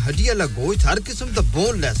chicken हड्डियां वाला गोश्त हर किस्म दा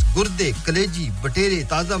बोनलेस गुर्दे कलेजी बटेरे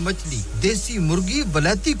ताजा मछली देसी मुर्गी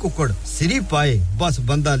बलाती कुकड़ सिरी पाए बस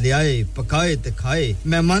बंदा ले आए पकाए ते खाए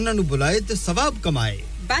मेहमानां नु बुलाए ते सवाब कमाए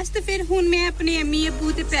बस तो फिर हुन मैं अपने अम्मी अब्बू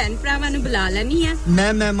ते भैन भरावां नु बुला लेनी है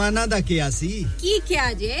मैं मेहमानां दा किया सी की क्या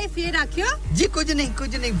जे फिर आखियो जी कुछ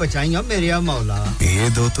नहीं बचाइया मेरे या मौला ये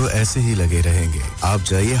दो तो ऐसे ही लगे रहेंगे आप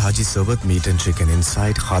जाइए हाजी सोबत meat and chicken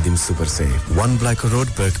inside Khadim super से 1 Black Road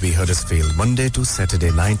Birkby Huddersfield Monday to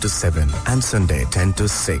Saturday 9 to 7 and Sunday 10 to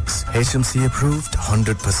 6 HMC approved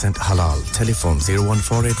 100% halal telephone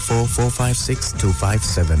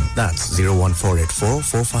 01484456257 that's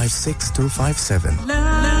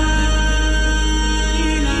 01484456257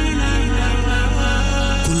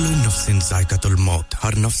 जायकातुल मौत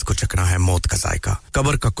हर नफ्स को चखना है मौत का जायका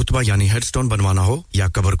कब्र का कुतबा यानी हेडस्टोन बनवाना हो या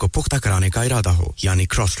कब्र को पुख्ता कराने का इरादा हो यानी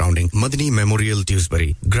cross rounding Madni memorial Dewsbury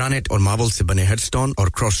granite और मार्बल से बने हेडस्टोन और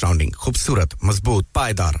क्रॉस राउंडिंग खूबसूरत मजबूत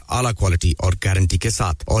पायदार आला क्वालिटी और गारंटी के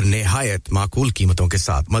साथ और निहायत माकूल कीमतों के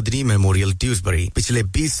साथ मदनी मेमोरियल ड्यूसबरी पिछले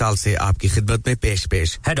 20 साल से आपकी खिदमत में पेश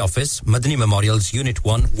head office Madni memorials unit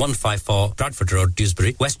 1 154 Bradford Road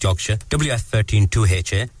Dewsbury West Yorkshire WF13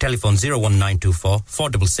 2HA telephone 01924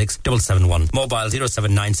 466 771 mobile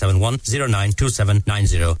 07971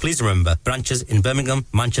 092790 please remember branches in Birmingham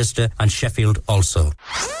Manchester and Sheffield also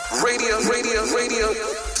radio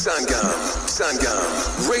Sangam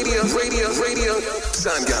radio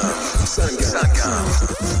Sangam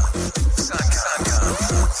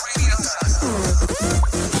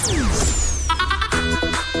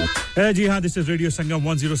जी हाँ दिस इज रेडियो संगम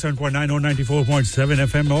 107.9 और 94.7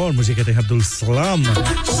 FM और मुझे कहते हैं अब्दुल सलाम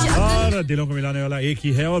और दिलों को मिलाने वाला एक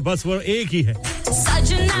ही है और बस वो एक ही है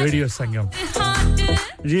रेडियो संगम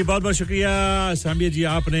जी बहुत शुक्रिया सामिया जी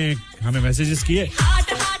आपने हमें मैसेजेस किए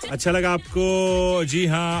अच्छा लगा आपको जी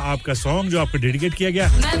हाँ आपका सॉन्ग जो आपको डेडिकेट किया गया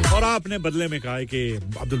और आपने बदले में कहा है कि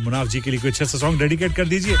अब्दुल मुनाफ जी के लिए कोई अच्छा सा सॉन्ग डेडिकेट कर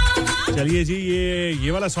दीजिए चलिए जी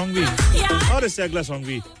ये वाला सॉन्ग भी और इससे अगला सॉन्ग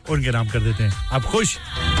भी उनके नाम कर देते हैं आप खुश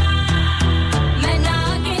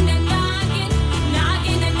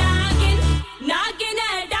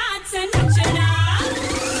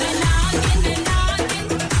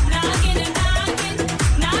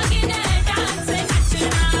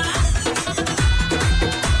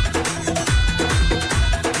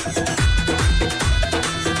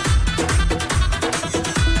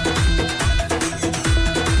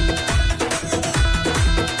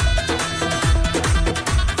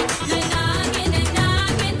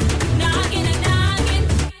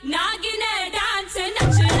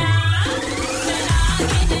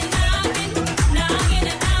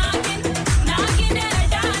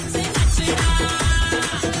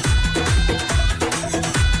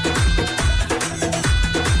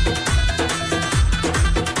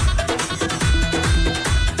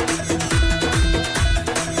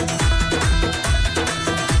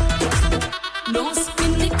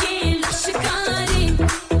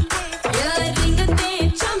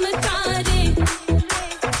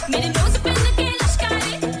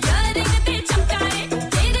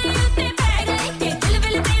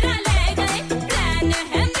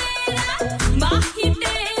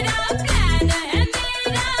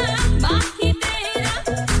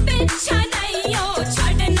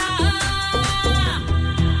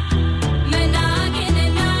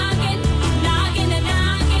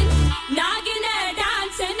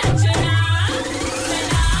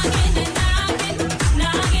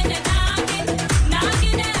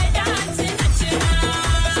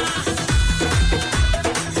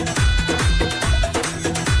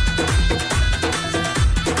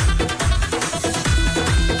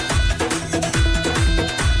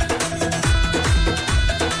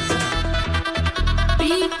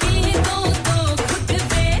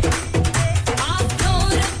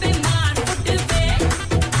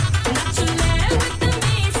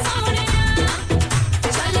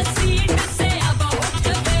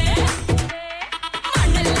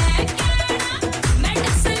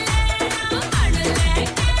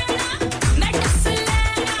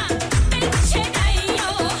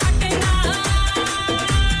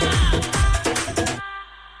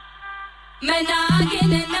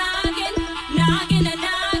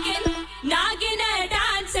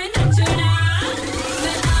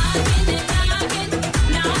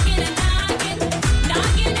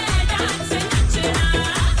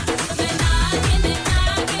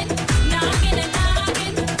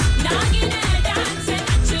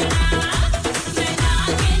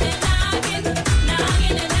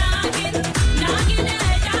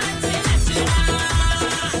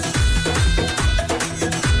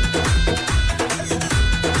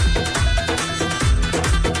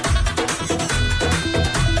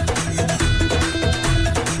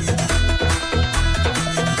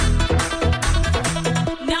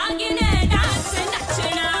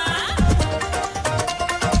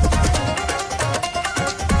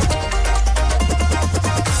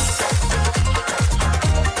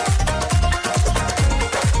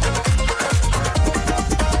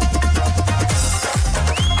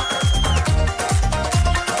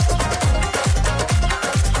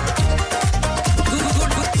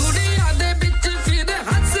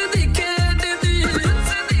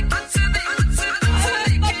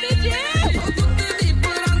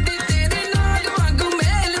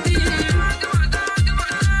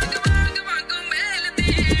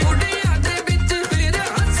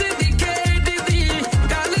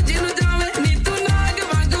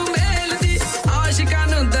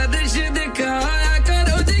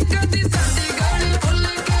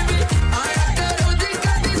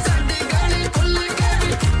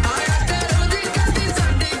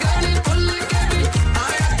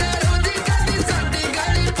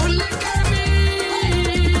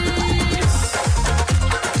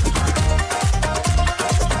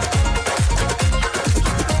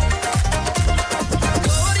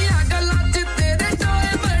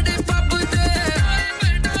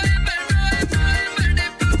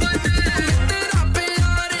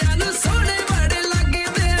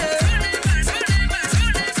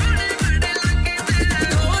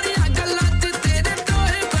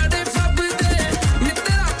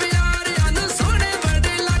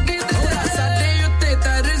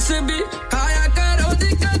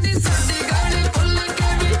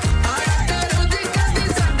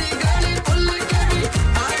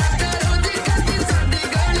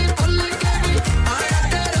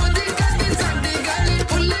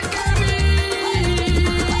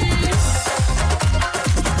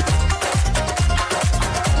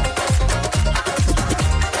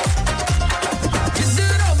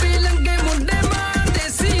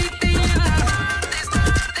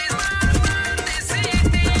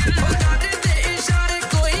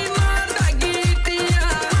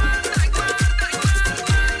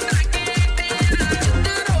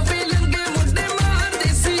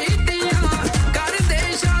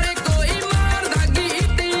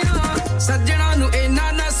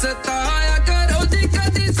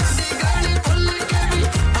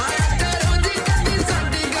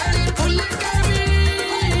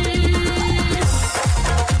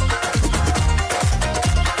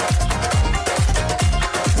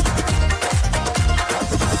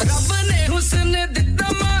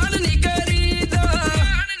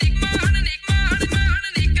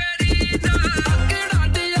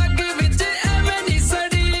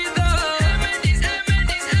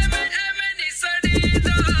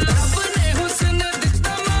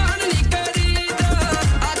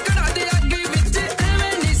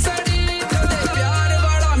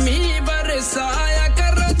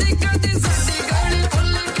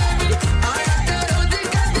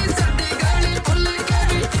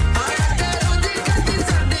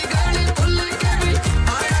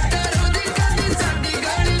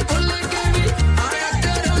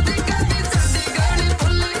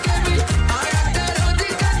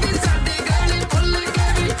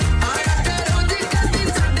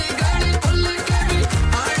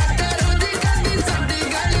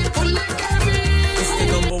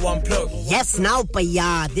Yes, now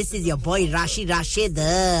paya, this is your boy Rashi Rashid.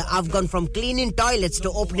 I've gone from cleaning toilets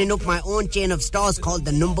to opening up my own chain of stores called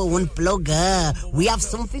the Number One Plug. We have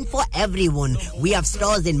something for everyone. We have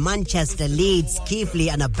stores in Manchester, Leeds, Keighley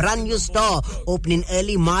and a brand new store opening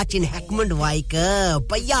early March in Heckmondwike.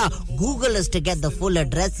 Paya, Google us to get the full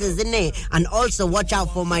addresses in it. And also watch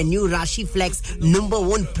out for my new Rashi Flex Number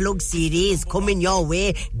One Plug series coming your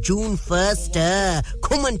way June 1st.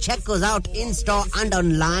 Come and check us out in store and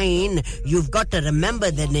online. You've got to remember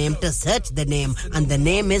the name to search the name, and the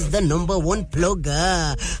name is the Number One Plug.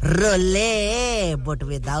 Relay, but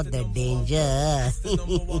without the danger.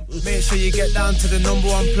 Make sure you get down to the Number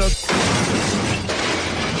One Plug.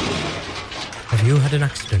 Have you had an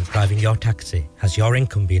accident driving your taxi? Has your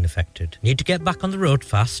income been affected? Need to get back on the road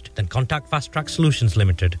fast? Then contact Fast Track Solutions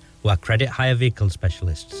Limited, who are credit hire vehicle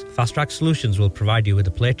specialists. Fast Track Solutions will provide you with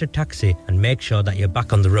a plated taxi and make sure that you're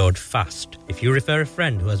back on the road fast. If you refer a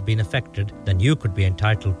friend who has been affected, then you could be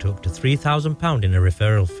entitled to up to £3,000 in a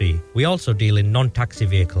referral fee. We also deal in non-taxi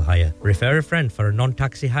vehicle hire. Refer a friend for a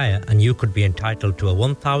non-taxi hire and you could be entitled to a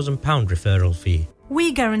 £1,000 referral fee.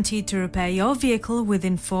 We guarantee to repair your vehicle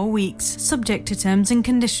within 4 weeks, subject to terms and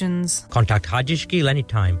conditions. Contact Haji Shkil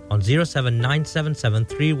anytime on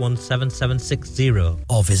 07977317760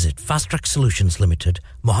 or visit Fast Track Solutions Limited,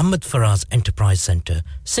 Mohammed Faraz Enterprise Centre,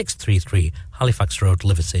 633 Halifax Road,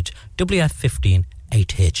 Liversedge, WF15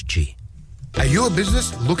 8HG. Are you a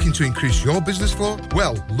business looking to increase your business flow?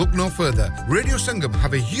 Well, look no further. Radio Sangam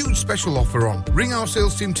have a huge special offer on. Ring our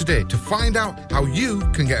sales team today to find out how you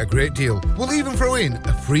can get a great deal. We'll even throw in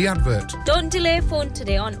a free advert. Don't delay, phone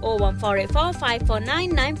today on 01484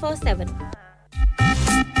 549 947.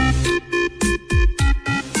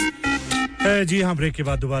 जी हाँ break के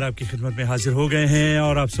बाद दोबारा आपकी खिदमत में हाजिर हो गए हैं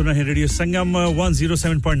और आप सुन रहे हैं रेडियो संगम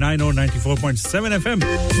 107.9 और 94.7 एफएम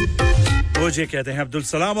मुझे कहते हैं अब्दुल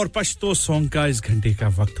सलाम और पश्तो सॉन्ग का इस घंटे का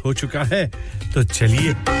वक्त हो चुका है तो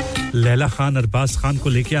चलिए लैला खान अरबाज खान को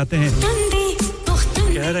लेके आते हैं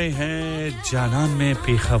कह रहे हैं जानान में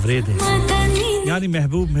पेखवरे दे यानी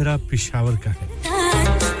महबूब मेरा पेशावर का है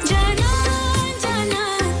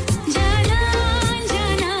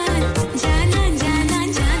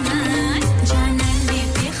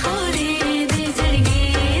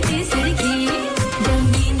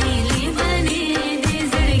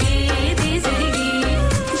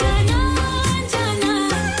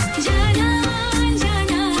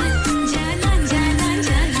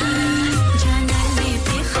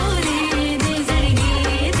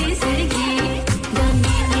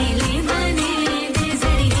Bani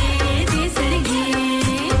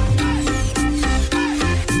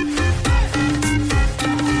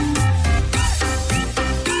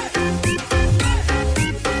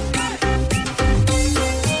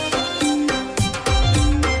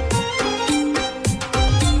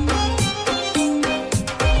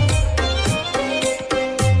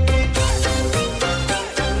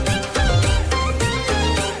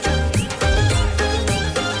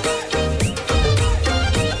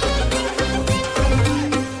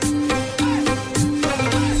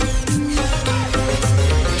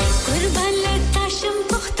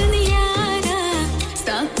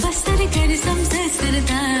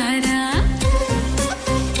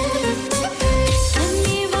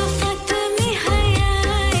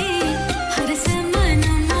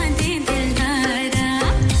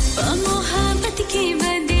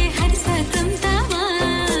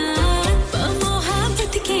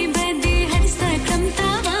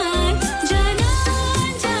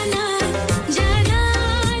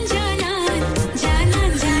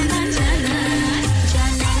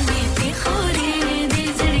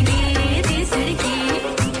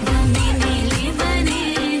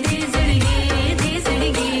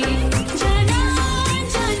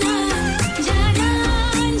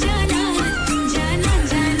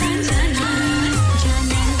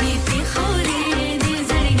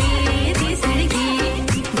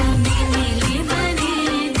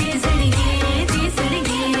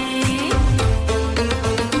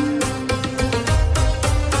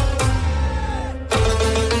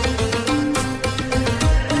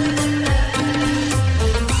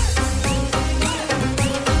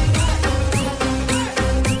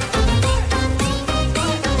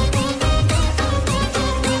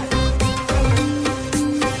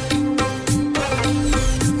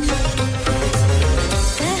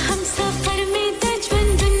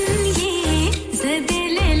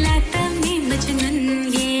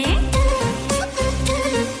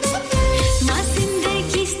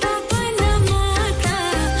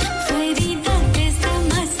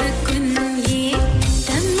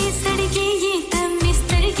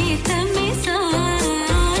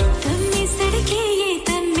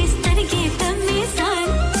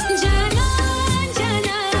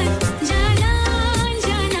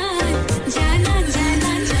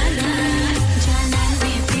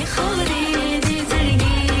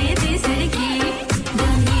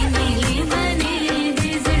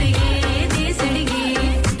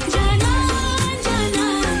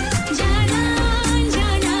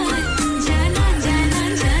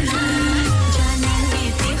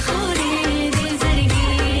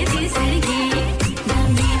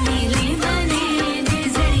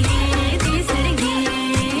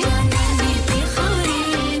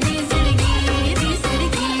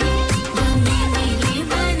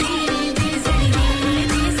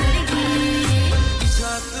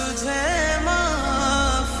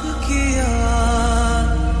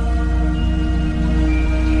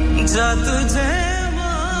तुझे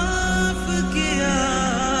माफ किया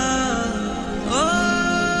ओ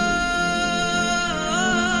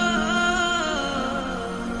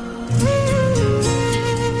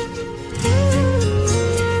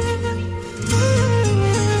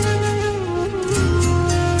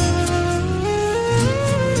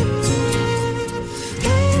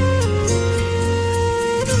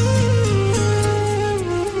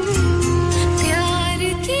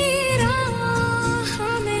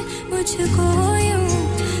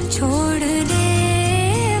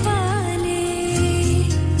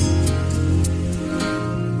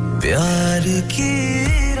प्यार की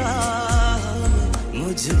राह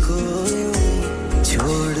मुझको यूं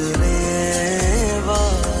छोड़ने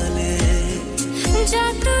वाले जा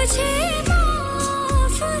तुझे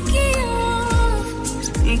माफ किया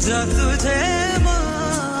जा तुझे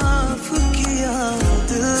माफ किया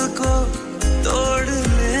दिल को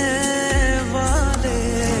तोड़ने वाले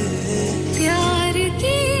प्यार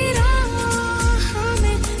की राह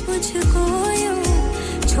में मुझको यूं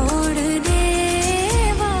छोड़ने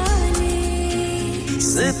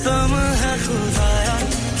सितम है खुदाया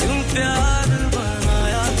क्यों प्यार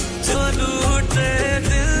बनाया जो लूटे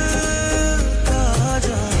दिल का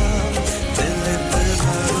जाम दिल पे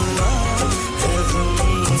भरा है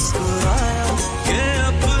मुस्कुराया कि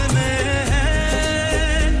अपने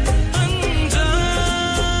हैं अनजान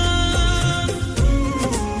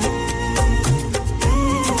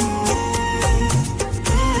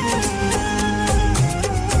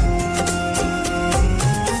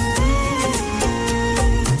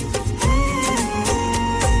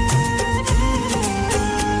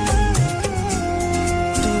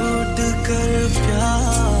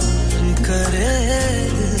करे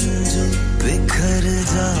दिल जो बिखर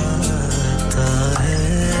जाता है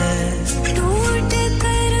टूट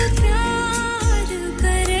कर प्यार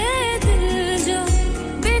करे दिल जो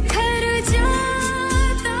बिखर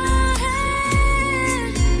जाता है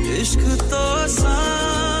इश्क तो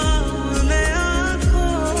सामने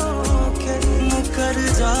आंखों के मुकर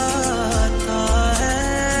जाता है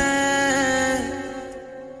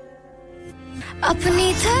अपनी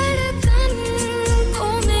धड़कन को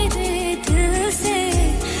मेरे दिल से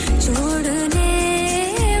जोड़ने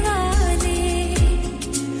वाले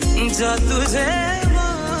जा तुझे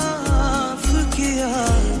माफ किया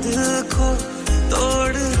दिल को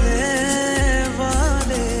तोड़ने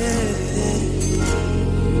वाले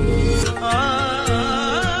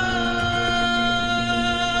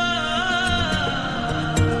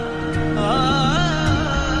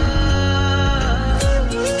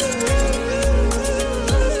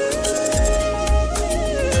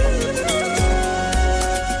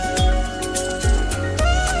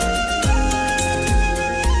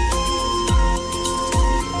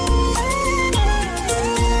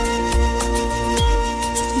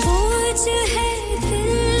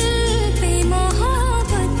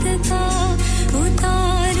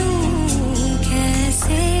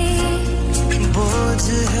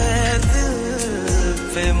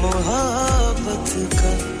मोहब्बत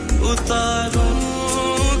का उतारूं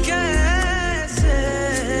कैसे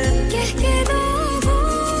कह के दो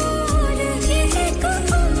भूल के एक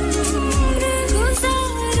उम्र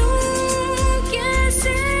गुजारूं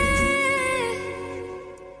कैसे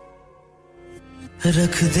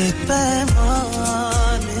रख दे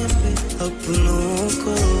पैमाने पे अपनों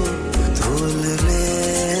को तोलने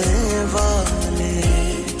वाले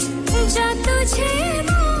जा तुझे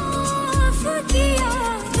माफ किया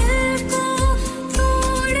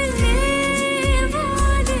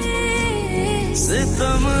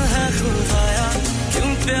सितम है खुदाया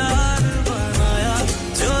क्यों प्यार बनाया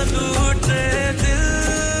जो लूटे दिल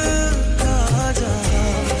का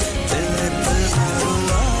जाम दिल पे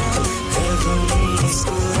भरा है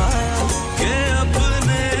मुस्कुराया कि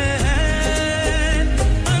अपने हैं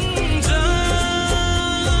अनजान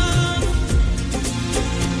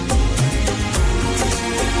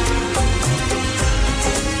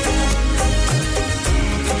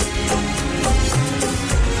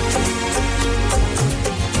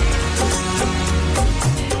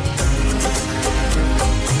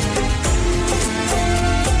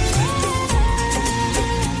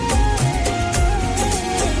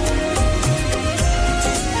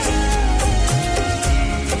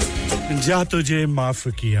जा तुझे माफ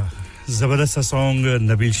किया जबरदस्त सा सॉन्ग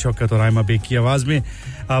नबील शौकत और आयमा बेग की आवाज में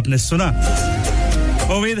आपने सुना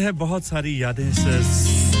उम्मीद है बहुत सारी यादें इस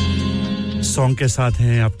सॉन्ग के साथ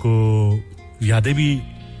हैं आपको यादें भी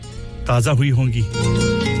ताजा हुई होंगी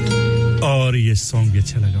और ये सॉन्ग भी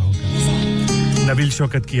अच्छा लगा होगा नबील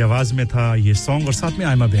शौकत की आवाज में था ये सॉन्ग और साथ में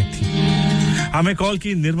आयमा बेग थी हमें कॉल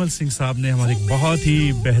की निर्मल सिंह साहब ने हमारे बहुत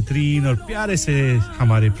ही बेहतरीन और प्यारे से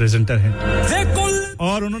हमारे प्रेजेंटर हैं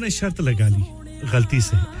और उन्होंने शर्त लगा ली गलती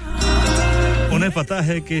से उन्हें पता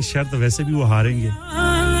है कि शर्त वैसे भी वो हारेंगे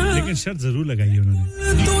लेकिन शर्त जरूर लगाई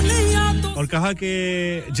उन्होंने और कहा कि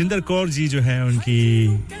जिंदर कौर जी जो हैं उनकी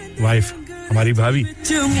वाइफ हमारी भाभी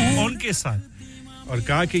उनके साथ और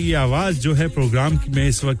कहा कि ये आवाज जो है प्रोग्राम में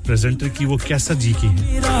इस वक्त प्रेजेंटर की वो कैसा जी की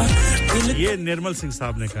है ये निर्मल सिंह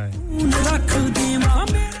साहब ने कहा है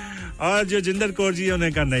और जो जिंदर कौर जी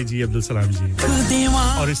उन्होंने कहा नहीं जी अब्दुल सलाम जी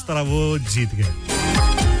और इस तरह वो जीत गए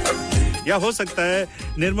या हो सकता है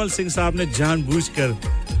निर्मल सिंह साहब ने जानबूझकर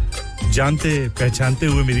जानते पहचानते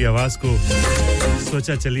हुए मेरी आवाज को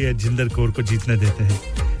सोचा चलिए जिंदर कौर को जीतने देते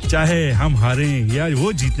हैं चाहे हम हारें या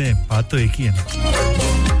वो जीतें बात तो एक ही है ना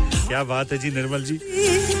क्या बात है जी निर्मल जी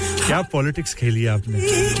क्या पॉलिटिक्स खेली आपने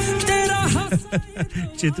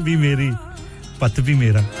चित भी मेरी पत भी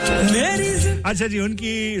मेरा अच्छा जी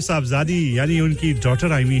उनकी साहबजादी यानी उनकी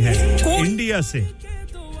डॉटर आई हुई है इंडिया से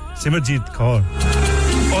सिमरजीत कौर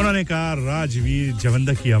उन्होंने कहा राजवीर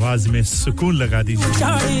जवंदा की आवाज में सुकून लगा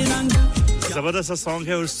दीजिए जबरदस्त सा सॉन्ग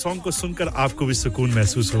है और उस सॉन्ग को सुनकर आपको भी सुकून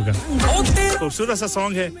महसूस होगा खूबसूरत सा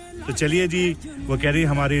सॉन्ग है तो चलिए जी वो कह रही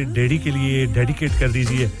हमारे डैडी के लिए डेडिकेट कर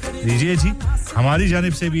दीजिए जी हमारी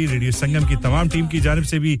जानिब से भी रेडियो संगम की तमाम टीम की जानिब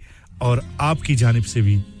से भी और आपकी जानिब से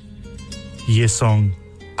भी ये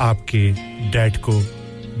सॉन्ग आपके डैड को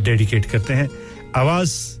डेडिकेट करते हैं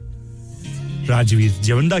आवाज राजवीर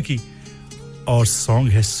जवंदा की और सॉन्ग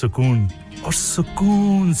है सुकून और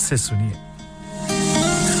सुकून से सुनिए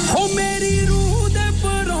हो मेरी रूह दे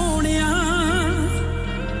परोणिया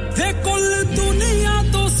वे कुल दुनिया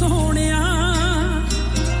तो सोहणिया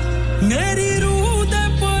मेरी रूह दे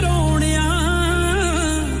परोणिया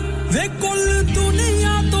वे कुल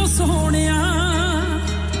दुनिया तो सोहणिया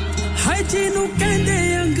है जिनु कहंदे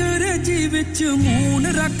अंग्रेजी विच मून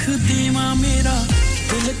रख देवा मेरा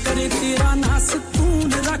दिल करे तेरा ना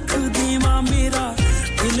सुकून रख देवा मेरा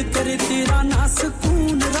दिल करे तेरा ना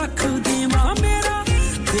सुकून रख देवा मेरा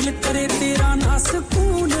दिल करे तेरा ना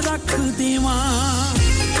सुकून रख देवा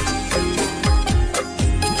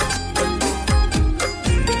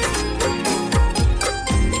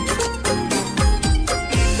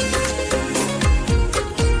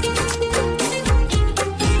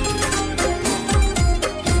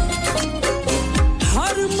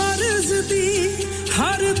हर मर्ज दी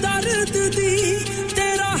हर दर्द दी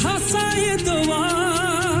तेरा हासा ये दुआ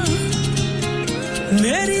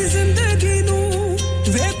मेरी जिंदगी नू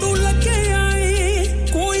वे तू लगे आए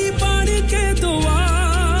कोई बन के दुआ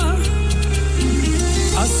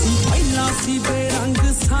असी पहला सी बेरंग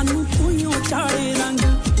सानू कोइयों चाड़े रंग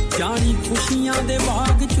जानी खुशियां दे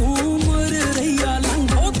बाग चूमर रहिया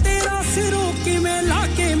लंघो तेरा सिरों किवें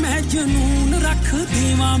लाके मैं जनून रख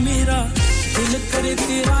देवा मेरा दिल करे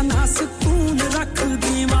तेरा ना सुकून रख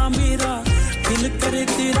देवा मेरा दिल करे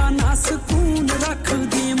तेरा ना सुकून रख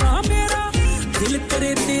देवा मेरा दिल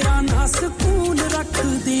करे तेरा ना सुकून रख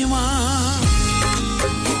देवा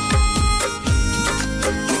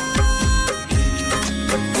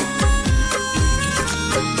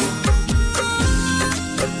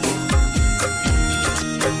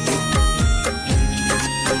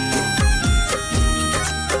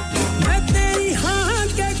मैं तेरी हाँ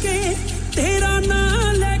कह के तेरा ना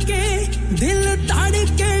लेके दिल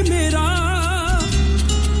धड़के मेरा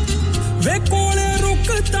वे कोले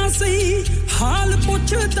रुकता सही हाल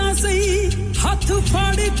पुछदा सही हाथ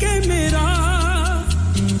फाड़ के मेरा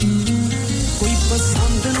कोई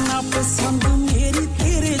पसंद ना पसंद मेरी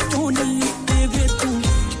तेरे तो नहीं देवे तू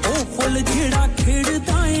ओ फुल जेड़ा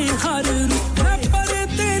खेड़दा है हर रूप मैं परे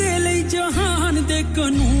तेरे लिए जहान दे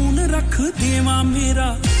कानून रख देवा मेरा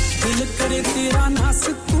दिल करे तेरा ना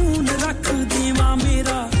सुकून रख देवा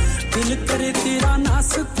मेरा दिल करे तेरा ना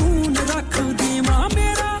सुकून रख देवा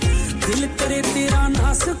मेरा दिल करे तेरा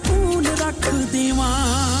ना सुकून रख देवा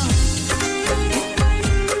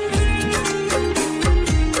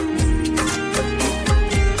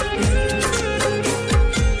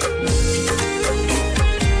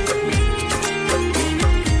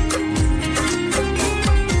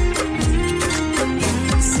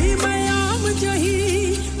सी मैं आम जही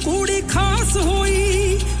कुड़ी खास होई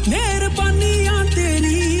मेहरबानियां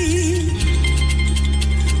तेरी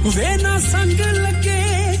वे ना संग लगे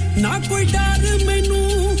ना कोई डर मैनू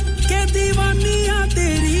के दीवानियां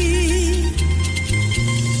तेरी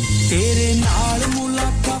तेरे नाल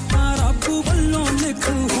मुलाकातां रब वल्लों लिख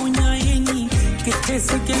होईयां इनी किथे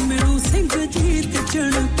सके मिलू सिंह जीत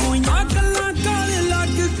चढ़ कोईयां गल्लां कर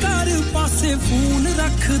लग कर पासे फोन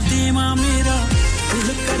रख देवा मेरा दिल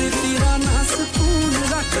करे तेरा ना सुकून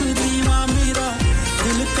रख देवा मेरा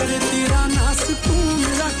दिल करे तेरा ना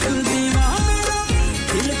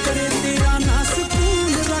तेरा ना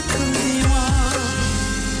सुकून रख दीवा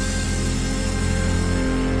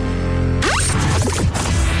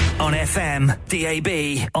On FM, DAB,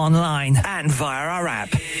 online and via our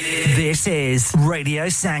app. This is Radio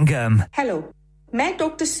Sangam. Hello, मैं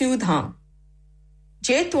डॉक्टर सूद हां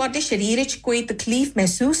ਜੇ ਤੁਹਾਡੇ ਸ਼ਰੀਰ ਵਿੱਚ ਕੋਈ ਤਕਲੀਫ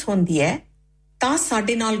ਮਹਿਸੂਸ ਹੁੰਦੀ ਹੈ ਤਾਂ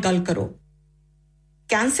ਸਾਡੇ ਨਾਲ ਗੱਲ ਕਰੋ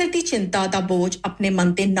ਕੈਂਸਰ ਦੀ ਚਿੰਤਾ ਦਾ ਬੋਝ ਆਪਣੇ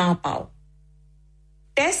ਮਨ ਤੇ ਨਾ ਪਾਓ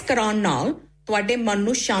ਟੈਸਟ ਕਰਾਉਣ ਨਾਲ ਤੁਹਾਡੇ ਮਨ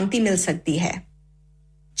ਨੂੰ ਸ਼ਾਂਤੀ ਮਿਲ ਸਕਦੀ ਹੈ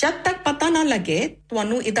ਜਦ ਤੱਕ ਪਤਾ ਨਾ ਲੱਗੇ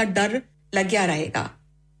ਤੁਹਾਨੂੰ ਇਹਦਾ ਡਰ ਲੱਗਿਆ ਰਹੇਗਾ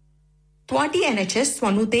ਤੁਹਾਡੀ NHS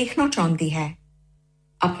ਤੁਹਾਨੂੰ ਦੇਖਣਾ ਚਾਹੁੰਦੀ ਹੈ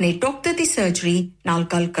अपने डॉक्टर की सर्जरी नाल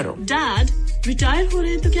गल करो डैड रिटायर हो रहे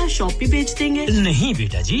हैं तो क्या शॉप भी बेच देंगे नहीं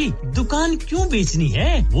बेटा जी दुकान क्यों बेचनी है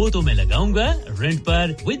वो तो मैं लगाऊंगा रेंट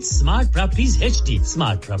पर with smart properties HD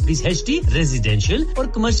smart properties HD residential और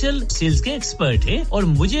कमर्शियल सेल्स के एक्सपर्ट हैं और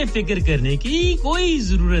मुझे फिक्र करने की कोई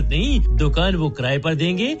जरूरत नहीं दुकान वो किराए पर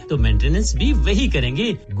देंगे तो मेंटेनेंस भी वही करेंगे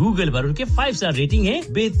गूगल पर उनके 5-star रेटिंग है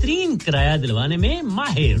बेहतरीन किराया दिलवाने में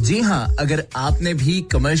माहिर जी हां अगर आपने भी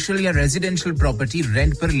कमर्शियल या रेजिडेंशियल प्रॉपर्टी रेंट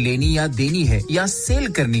पर लेनी या देनी है या सेल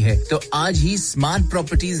करनी है तो आज ही स्मार्ट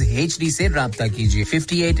प्रॉपर्टीज HD से राब्ता कीजिए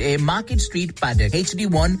 58A Market Street Paddock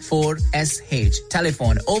HD14SH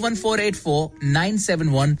telephone 01484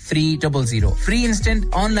 971 300 free instant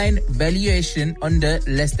online valuation under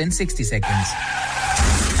less than 60 seconds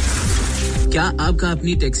क्या आपका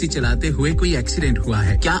अपनी टैक्सी चलाते हुए कोई एक्सीडेंट हुआ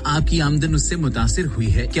है क्या आपकी आमदन उससे मुतासिर हुई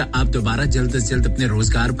है क्या आप दोबारा जल्द से जल्द अपने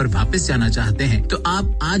रोजगार पर वापस जाना चाहते हैं तो आप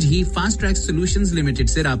आज ही फास्ट ट्रैक सॉल्यूशंस लिमिटेड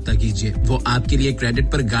से राब्ता कीजिए वो आपके लिए क्रेडिट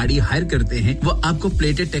पर गाड़ी हायर करते हैं वो आपको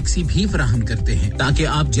प्लेटेड टैक्सी भी फराहम करते हैं ताकि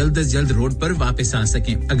आप जल्द से जल्द रोड पर वापस आ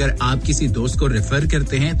सकें अगर आप किसी दोस्त को रेफर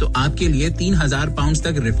करते हैं तो आपके लिए 3000 पाउंड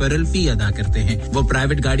तक रेफरल फी अदा करते हैं वो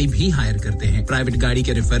प्राइवेट गाड़ी भी हायर करते हैं प्राइवेट गाड़ी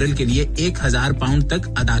के रेफरल के लिए 1000 पाउंड तक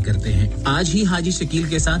अदा करते हैं आज ही हाजी शकील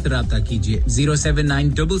के साथ राब्ता कीजिए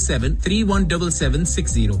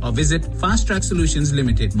 07977317760 और visit Fast Track Solutions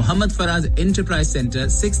Limited Mohammed Faraz enterprise centre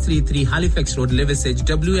 633 Halifax Road Liversedge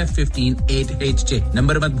WF15 8HJ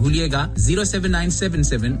number मत भूलिएगा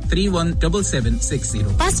 07977317760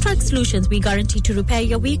 Fast Track Solutions we guarantee to repair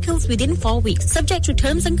your vehicles within 4 weeks subject to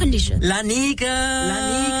terms and conditions लानिका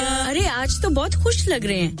अरे आज तो बहुत खुश लग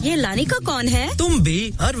रहे हैं ये लानिका कौन है तुम भी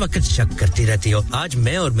हर वक्त शक करती रहती हो आज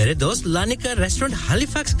मैं और मेरे दोस्त लानिका रेस्टोरेंट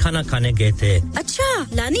हैलिफैक्स खाना खाने गए थे अच्छा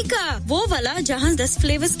लानिका वो वाला जहां 10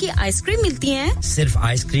 फ्लेवर्स की आइसक्रीम मिलती है सिर्फ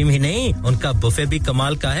आइसक्रीम ही नहीं उनका बुफे भी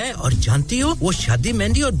कमाल का है और जानती हो वो शादी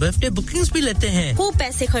मेहंदी और बर्थडे बुकिंग्स भी लेते हैं खूब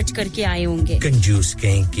पैसे खर्च करके आए होंगे कंजूस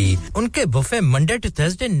कहीं की उनके buffet Monday to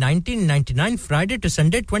Thursday 1999 Friday to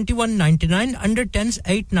Sunday 2199 under 10s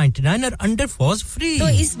 899 और अंडर 4s फ्री तो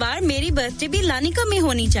इस बार मेरी बर्थडे भी लानिका में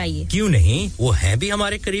होनी चाहिए क्यों नहीं वो है भी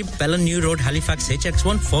हमारे करीब पेलन new road Halifax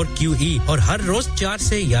HX1 4QE और हर रोज 4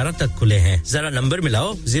 से 11 तक खुले हैं जरा नंबर मिलाओ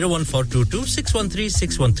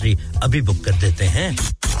 01422613613 अभी बुक कर देते हैं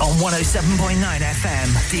On 107.9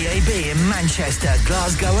 FM DAB in Manchester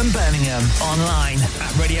Glasgow and Birmingham online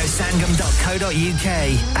at radiosangam.co.uk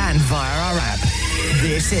and via our app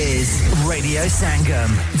This is Radio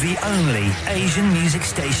Sangam the only Asian music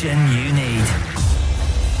station you need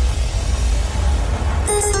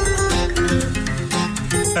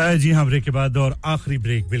जी हाँ ब्रेक के बाद और आखिरी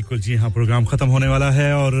ब्रेक बिल्कुल जी हाँ प्रोग्राम खत्म होने वाला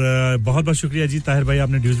है और बहुत-बहुत शुक्रिया जी ताहिर भाई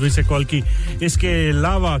आपने ड्यूसबरी से कॉल की इसके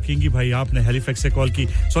अलावा किंगी भाई आपने हैलिफैक्स से कॉल की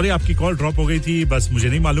सॉरी आपकी कॉल ड्रॉप हो गई थी बस मुझे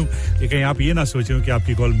नहीं मालूम लेकिन आप ये ना सोचें कि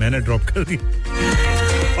आपकी कॉल मैंने ड्रॉप कर दी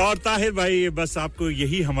और ताहिर भाई बस आपको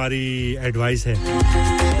यही हमारी एडवाइस है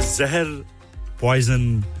जहर पॉइजन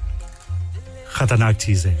खतरनाक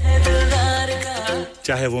चीज है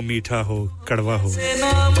चाहे वो मीठा हो कड़वा हो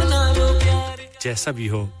जैसा भी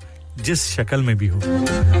हो जिस शक्ल में भी हो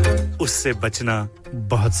उससे बचना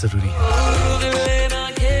बहुत जरूरी है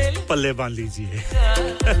पल्ले बांध लीजिए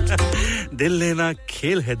दिल लेना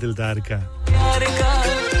खेल है दिलदार का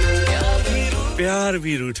प्यार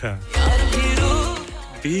भी रूठा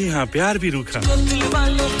हाँ प्यार भी रूखा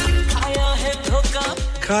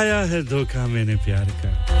खाया है धोखा मैंने प्यार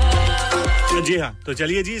का जी हाँ तो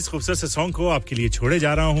चलिए जी इस खूबसूरत से सॉन्ग को आपके लिए छोड़े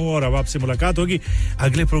जा रहा हूँ और अब आपसे मुलाकात होगी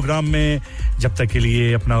अगले प्रोग्राम में जब तक के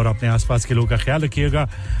लिए अपना और अपने आसपास के लोगों का ख्याल रखिएगा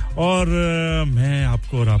और मैं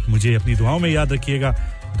आपको और आप मुझे अपनी दुआओं में याद रखिएगा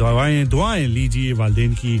दुआएं लीजिए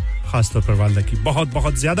वालिदैन की खास तौर पर वालिदा की बहुत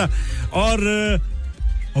बहुत ज्यादा और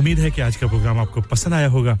उम्मीद है कि आज का प्रोग्राम आपको पसंद आया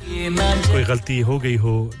होगा कोई गलती हो गई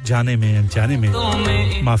हो जाने में अनजाने में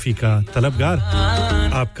माफी का तलबगार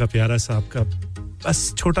आपका प्यारा सा आपका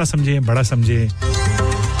बस छोटा समझे बड़ा समझे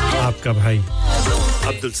आपका भाई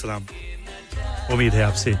अब्दुल सलाम उम्मीद है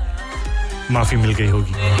आपसे माफी मिल गई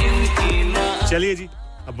होगी चलिए जी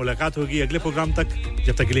अब मुलाकात होगी अगले प्रोग्राम तक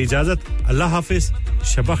जब तक के लिए इजाजत अल्लाह हाफिज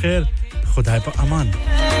शब खैर खुदा पे अमान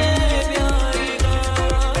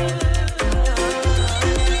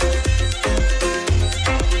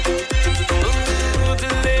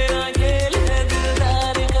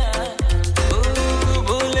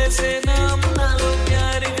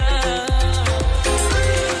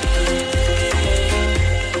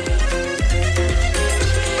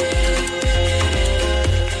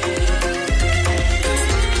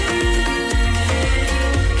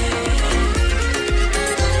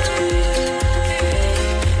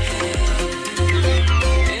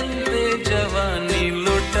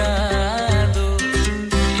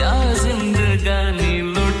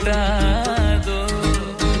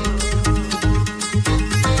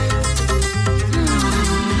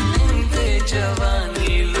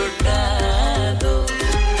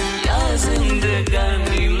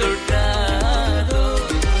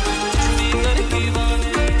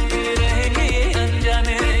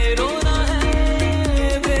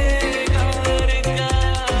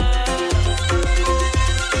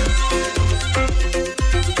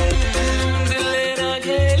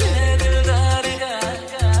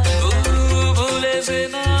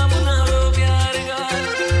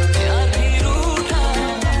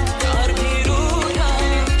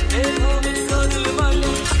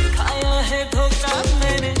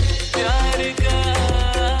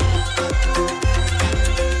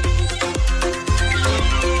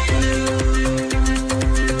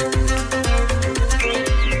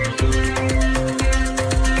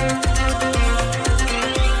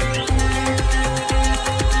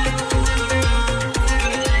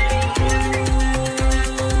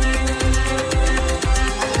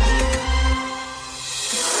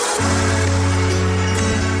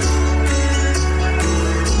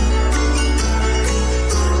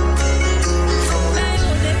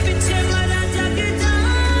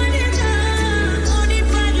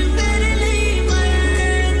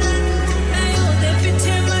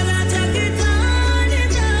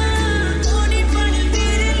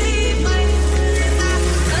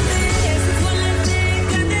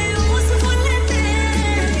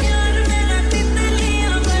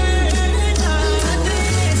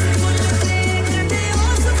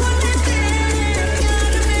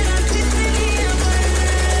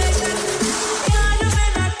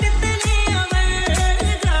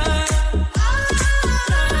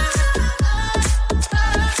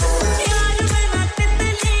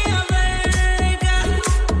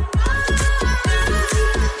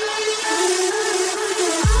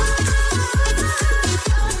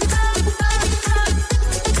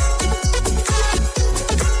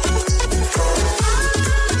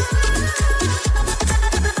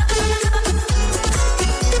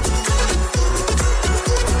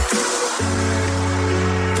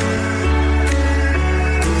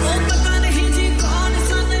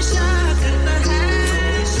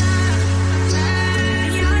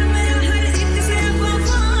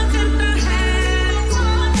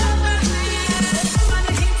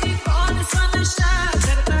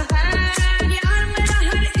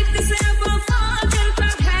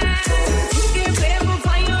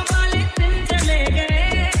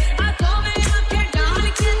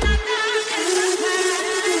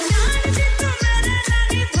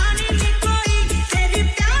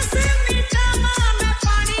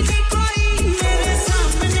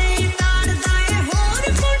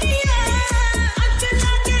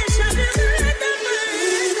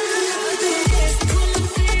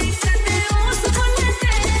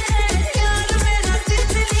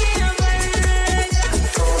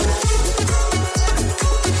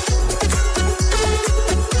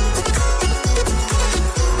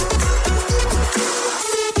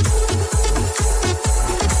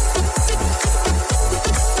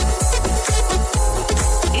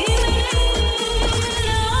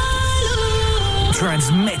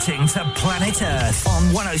Transmitting to planet Earth on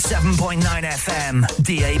 107.9 FM,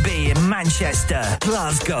 DAB in Manchester,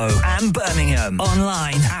 Glasgow and Birmingham.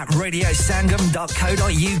 Online at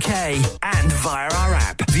radiosangam.co.uk and via our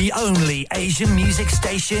app, the only Asian music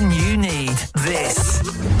station you need. This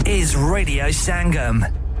is Radio Sangam.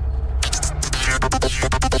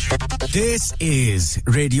 This is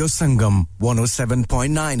Radio Sangam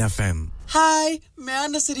 107.9 FM. Hi, मैं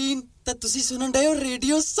नसरीन ते तुसी सुनन दे हो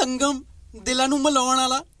radio संगम दिलां नु मिलाउण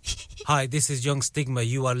वाला Hi, this is Young Stigma.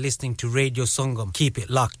 You are listening to Radio Sangam. Keep it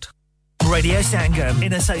locked. Radio Sangam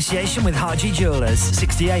in association with Haji Jewellers,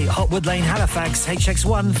 68 Hotwood Lane, Halifax,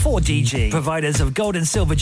 HX1 4DG. Providers of gold and silver